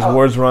 movie. Heinz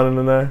Ward's running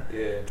in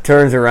there.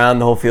 Turns around,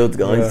 the whole field's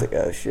gone. Yeah. He's like,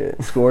 oh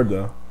shit. Scored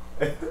though.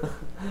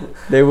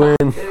 They win.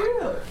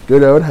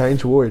 Good old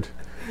Heinz Ward.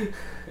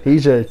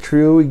 He's a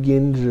true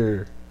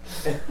ginger.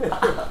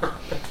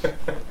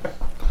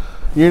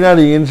 You're not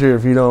a ginger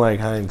if you don't like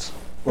Heinz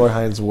or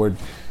Heinz Ward.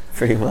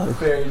 Pretty much.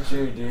 Very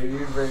true, dude.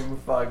 You bring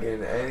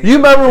fucking anything. You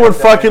remember when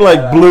fucking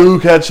like blue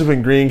ketchup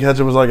and green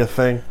ketchup was like a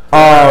thing?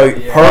 Oh,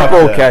 Yeah.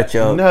 purple Yeah.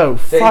 ketchup. No,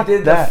 They fuck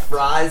did that. the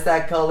fries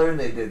that color, and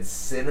they did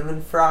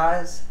cinnamon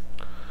fries.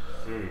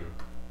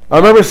 I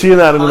remember seeing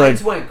that and like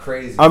Heinz went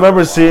crazy. I remember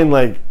for a seeing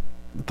while.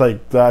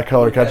 like that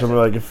color ketchup and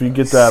like if you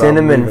get that I'm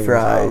Cinnamon leaving this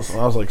fries. house.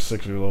 I was like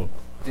 6 years old.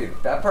 Dude,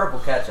 that purple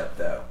ketchup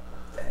though.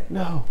 Dang,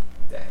 No,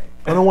 dang.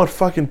 I don't want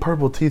fucking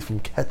purple teeth from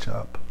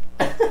ketchup.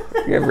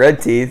 You have red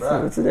teeth.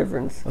 Right. What's the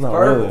difference? Not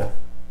purple. really.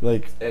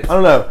 Like It's I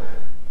don't know.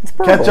 It's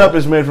purple. Ketchup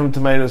is made from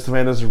tomatoes.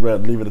 Tomatoes are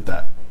red. Leave it at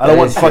that. I That don't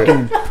want is true.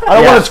 fucking. I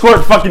don't Yeah. want to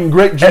squirt fucking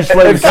grape juice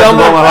flavored If ketchup on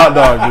someone- my hot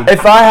dog, dude.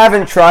 If I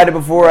haven't tried it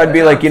before, I'd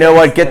be like, you know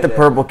what? Get the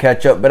purple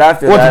ketchup. But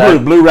after What's that, blue?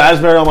 Blue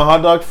raspberry on my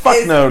hot dog?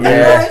 Fuck no, dude.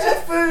 Yeah. It's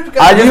just food.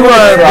 I just You wanna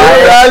want blue try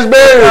it.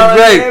 raspberry or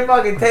grape? It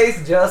fucking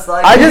tastes just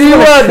like I just You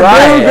wanna want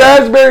try blue it.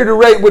 raspberry to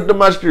rate with the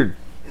mustard?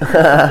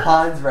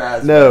 Heinz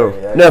raspberry. No.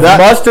 Yeah. no, if That-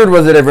 mustard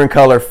was a different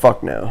color,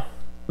 fuck no.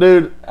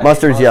 Dude,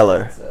 Mustard's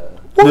yellow.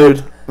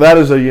 dude, that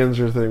is a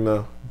Yinzer thing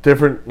though.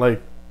 Different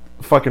like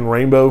fucking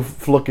rainbow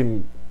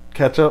looking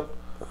ketchup.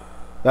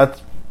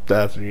 That's a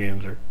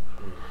Yinzer.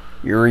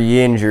 You're a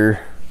ginger.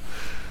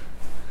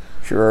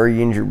 Sure are a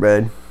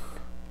gingerbread.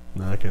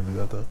 No, I can't do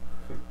that though.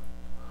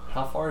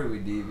 How far do we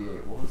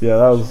deviate? What was Yeah,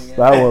 the that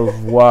question was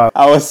again? wild.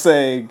 I was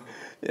saying,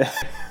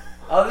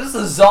 Oh, this is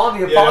a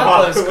zombie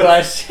apocalypse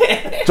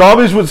question.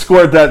 Zombies would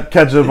squirt that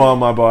ketchup on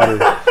my body.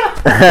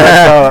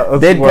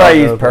 They'd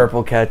probably use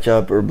purple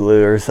ketchup or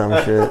blue or some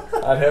shit.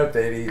 I'd hope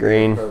they'd eat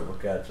Green. purple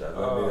ketchup.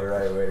 That'd be the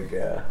right way to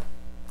go.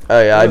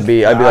 Oh yeah, I'd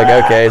be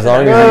like, okay, as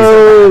long as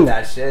No.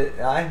 That shit.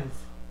 I'm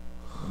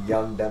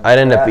young dumb. I'd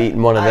end up crap.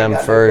 eating one of I ain't them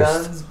got no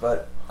first. guns,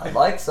 but I'd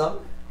like some.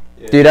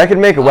 Dude, I could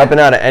make a weapon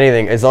out of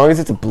anything as long as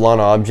it's a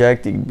blunt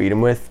object you can beat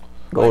them with.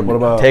 Gold. What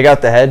about- Take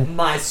out the head.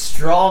 My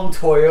strong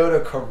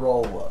Toyota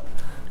Corolla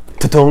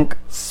Ta-tunk.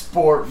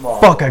 sport model.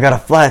 Fuck, I got a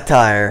flat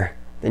tire.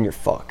 Then you're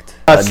fucked.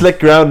 Slick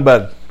ground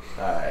bud.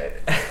 Alright.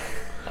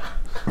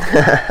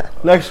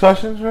 Next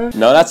question, right?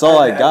 no, that's all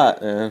I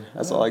got, man.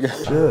 That's all I got.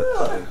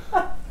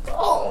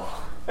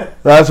 Oh.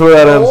 That's where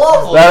that ends.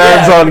 Lovely. That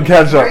ends Yeah, on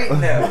ketchup. Great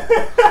note.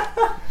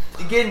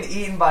 You're getting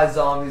eaten by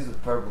zombies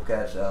with purple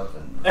ketchup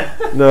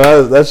and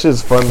No, that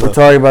shit's fun We're though.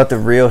 talking about the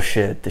real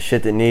shit, the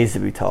shit that needs to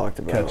be talked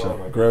about.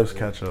 Ketchup. Gross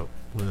ketchup.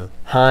 Yeah.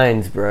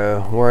 Heinz,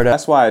 bro. Word up.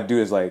 That's why I do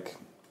is like,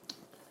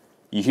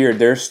 you hear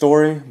their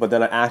story, but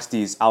then I ask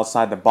these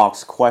outside the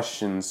box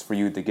questions for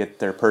you to get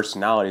their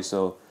personality.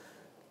 So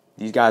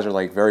these guys are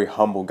like very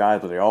humble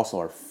guys, but they also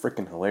are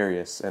freaking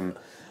hilarious. And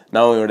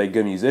not only are they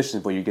good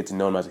musicians, but you get to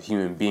know them as a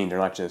human being. They're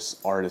not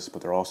just artists,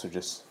 but they're also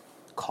just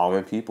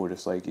common people,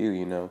 just like you,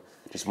 you know,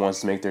 just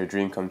wants to make their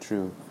dream come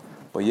true.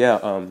 But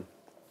yeah,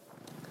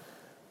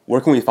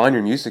 where can we find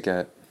your music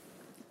at?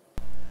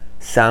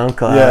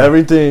 SoundCloud. Yeah,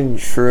 everything.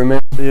 Truman.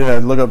 Yeah,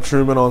 look up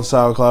Truman on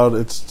SoundCloud.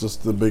 It's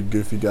just the big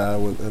goofy guy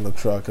in the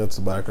truck. That's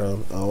the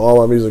background.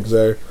 All my music's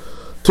there.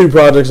 2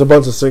 projects, a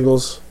bunch of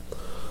singles.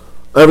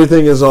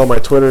 Everything is on my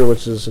Twitter,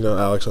 which is, you know,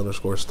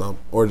 Alex_Stump,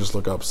 or just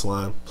look up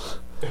Slime.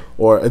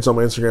 Or it's on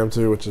my Instagram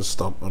too, which is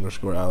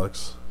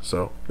Stump_Alex.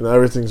 So, you know,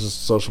 everything's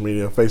just social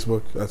media.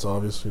 Facebook, that's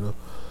obvious, you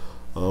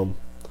know.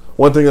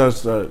 One thing I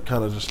was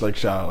kind of just like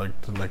shout out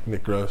like to like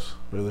Nick Gross,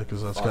 really,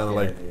 because that's kind of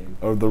like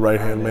the right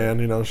hand man,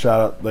 you know. Shout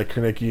out like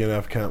Kernicki and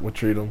F Kent would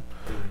treat them,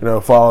 you know.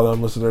 Follow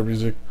them, listen to their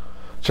music,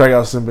 check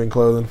out Simping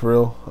Clothing for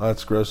real.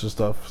 That's Gross's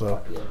stuff.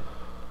 So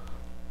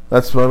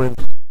that's what I mean.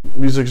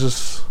 Music's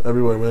just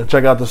everywhere, man.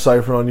 Check out the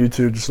Cypher on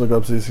YouTube. Just look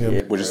up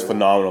CCM. Which is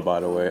phenomenal,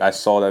 by the way. I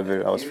saw that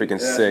video. I was freaking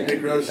sick.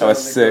 That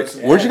was sick.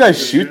 Where'd you guys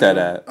shoot that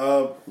at?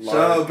 Shout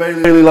out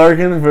Bailey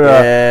Larkin for we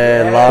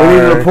needed a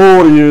Lark.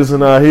 pool to use,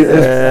 and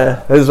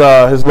his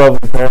lovely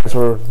parents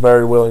were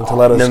very willing to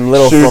let us Them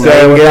little shoot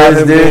there without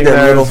flamingos, him dude, being them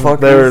there. little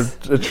They were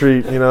fuckers. a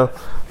treat, you know.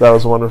 That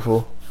was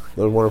wonderful.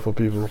 They were wonderful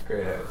people.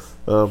 Great house.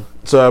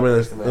 So I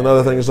mean,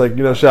 another thing is like,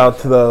 you know, shout out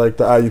to the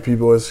IUP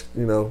boys.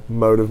 You know,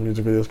 Motive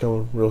music videos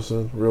coming real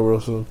soon,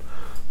 real soon.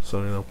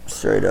 So, you know,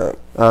 Straight up.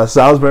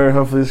 Salisbury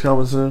hopefully is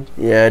coming soon.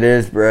 Yeah, it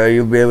is, bro.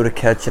 You'll be able to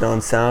catch it on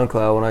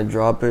SoundCloud when I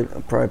drop it.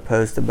 I'll probably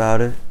post about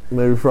it.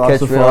 Maybe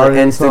Frost Catch me on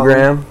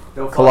Instagram.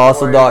 Don't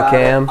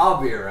Colossal.cam.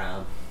 I'll be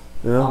around.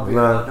 Yeah, I'll be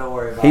around. Don't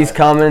worry about He's it.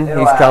 coming.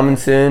 It'll He's coming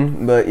happen.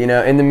 soon. But, you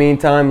know, in the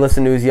meantime,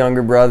 listen to his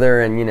younger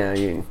brother, and, you know,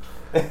 you...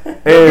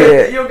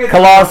 Hey, You'll get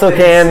Colossal something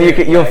Cam, sick,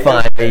 you'll yeah,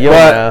 find it. You'll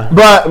know.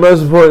 but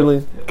most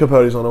importantly,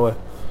 Capote's on the way.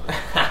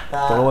 It's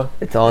on the way.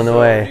 It's on the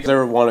way. You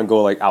ever want to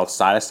go like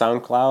outside of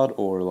SoundCloud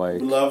or like?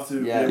 Love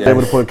to Yeah. be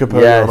able to put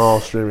Capote Yes. on all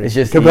streaming. It's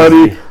just Capote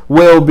easy.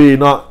 will be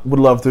would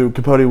love to.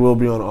 Capote will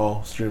be on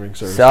all streaming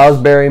services.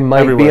 Salisbury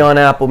might be Everywhere. on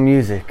Apple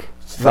Music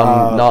if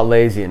I'm not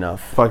lazy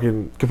enough.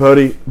 Fucking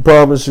Capote,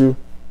 promise you,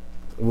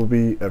 will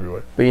be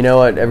everywhere. But you know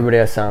what? Everybody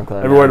has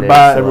SoundCloud. Everywhere to nowadays,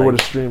 buy, so, everywhere like,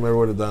 to stream,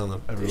 everywhere to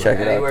download. Everywhere. Check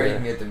it out Anywhere you there.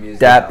 can get the music.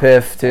 Dat out.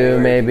 Piff too, Anywhere you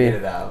can maybe. get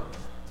it out.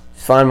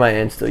 Just find my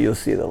Insta. You'll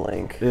see the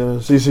link. Yeah,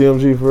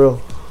 CCMG for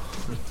real.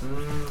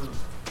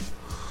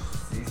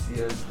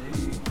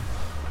 CCOG.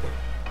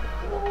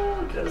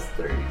 Oh, just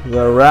 30. Is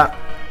that a wrap?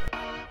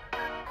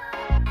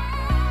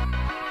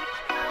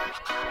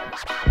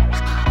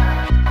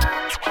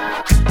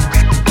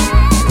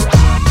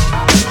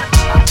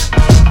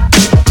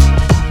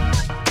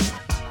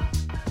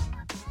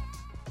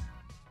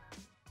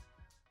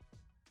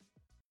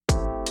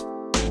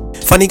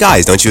 Funny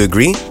guys, don't you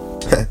agree?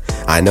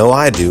 I know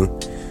I do.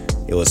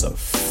 It was a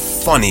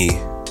funny,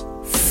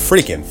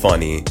 freaking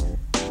funny,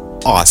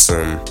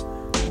 awesome,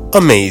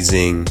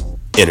 amazing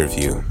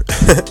interview.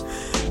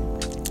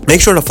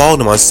 Make sure to follow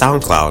them on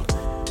SoundCloud.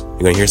 You're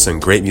gonna hear some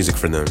great music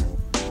from them.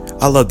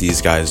 I love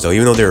these guys though.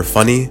 Even though they were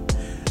funny,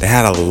 they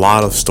had a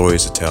lot of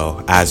stories to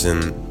tell, as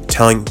in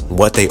telling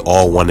what they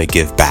all want to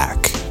give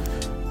back.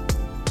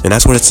 And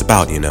that's what it's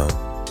about, you know,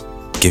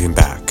 giving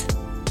back.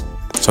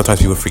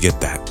 Sometimes people forget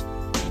that.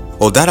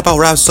 Well, that about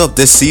wraps up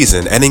this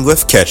season, ending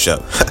with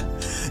ketchup.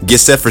 Get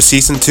set for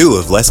season 2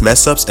 of less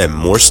mess ups and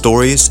more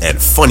stories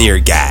and funnier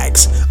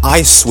gags.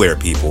 I swear,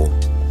 people.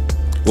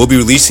 We'll be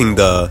releasing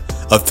the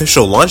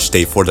official launch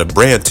date for the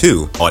brand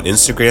too on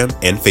Instagram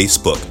and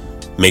Facebook.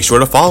 Make sure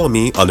to follow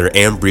me under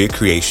Ambria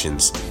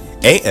Creations.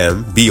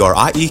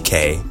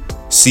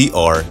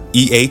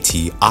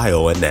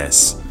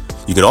 AMBRIEKCREATIONS.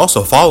 You can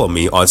also follow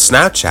me on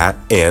Snapchat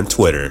and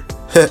Twitter.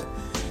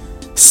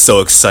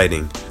 So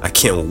exciting. I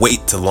can't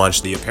wait to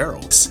launch the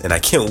apparel. And I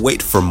can't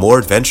wait for more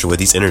adventure with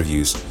these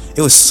interviews.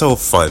 It was so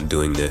fun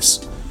doing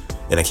this.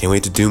 And I can't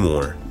wait to do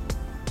more.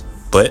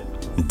 But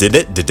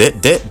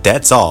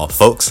that's all,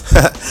 folks.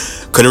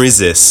 Couldn't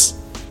resist.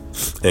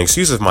 And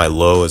excuse if my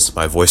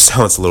voice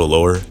sounds a little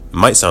lower. It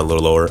might sound a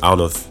little lower. I don't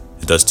know if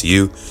it does to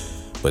you,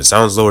 but it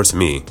sounds lower to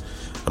me.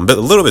 I'm a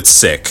little bit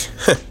sick.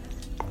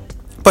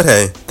 But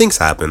hey, things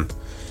happen.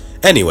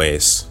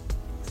 Anyways,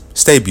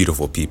 stay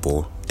beautiful,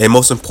 people. And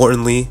most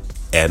importantly,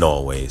 and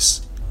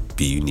always,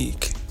 be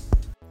unique.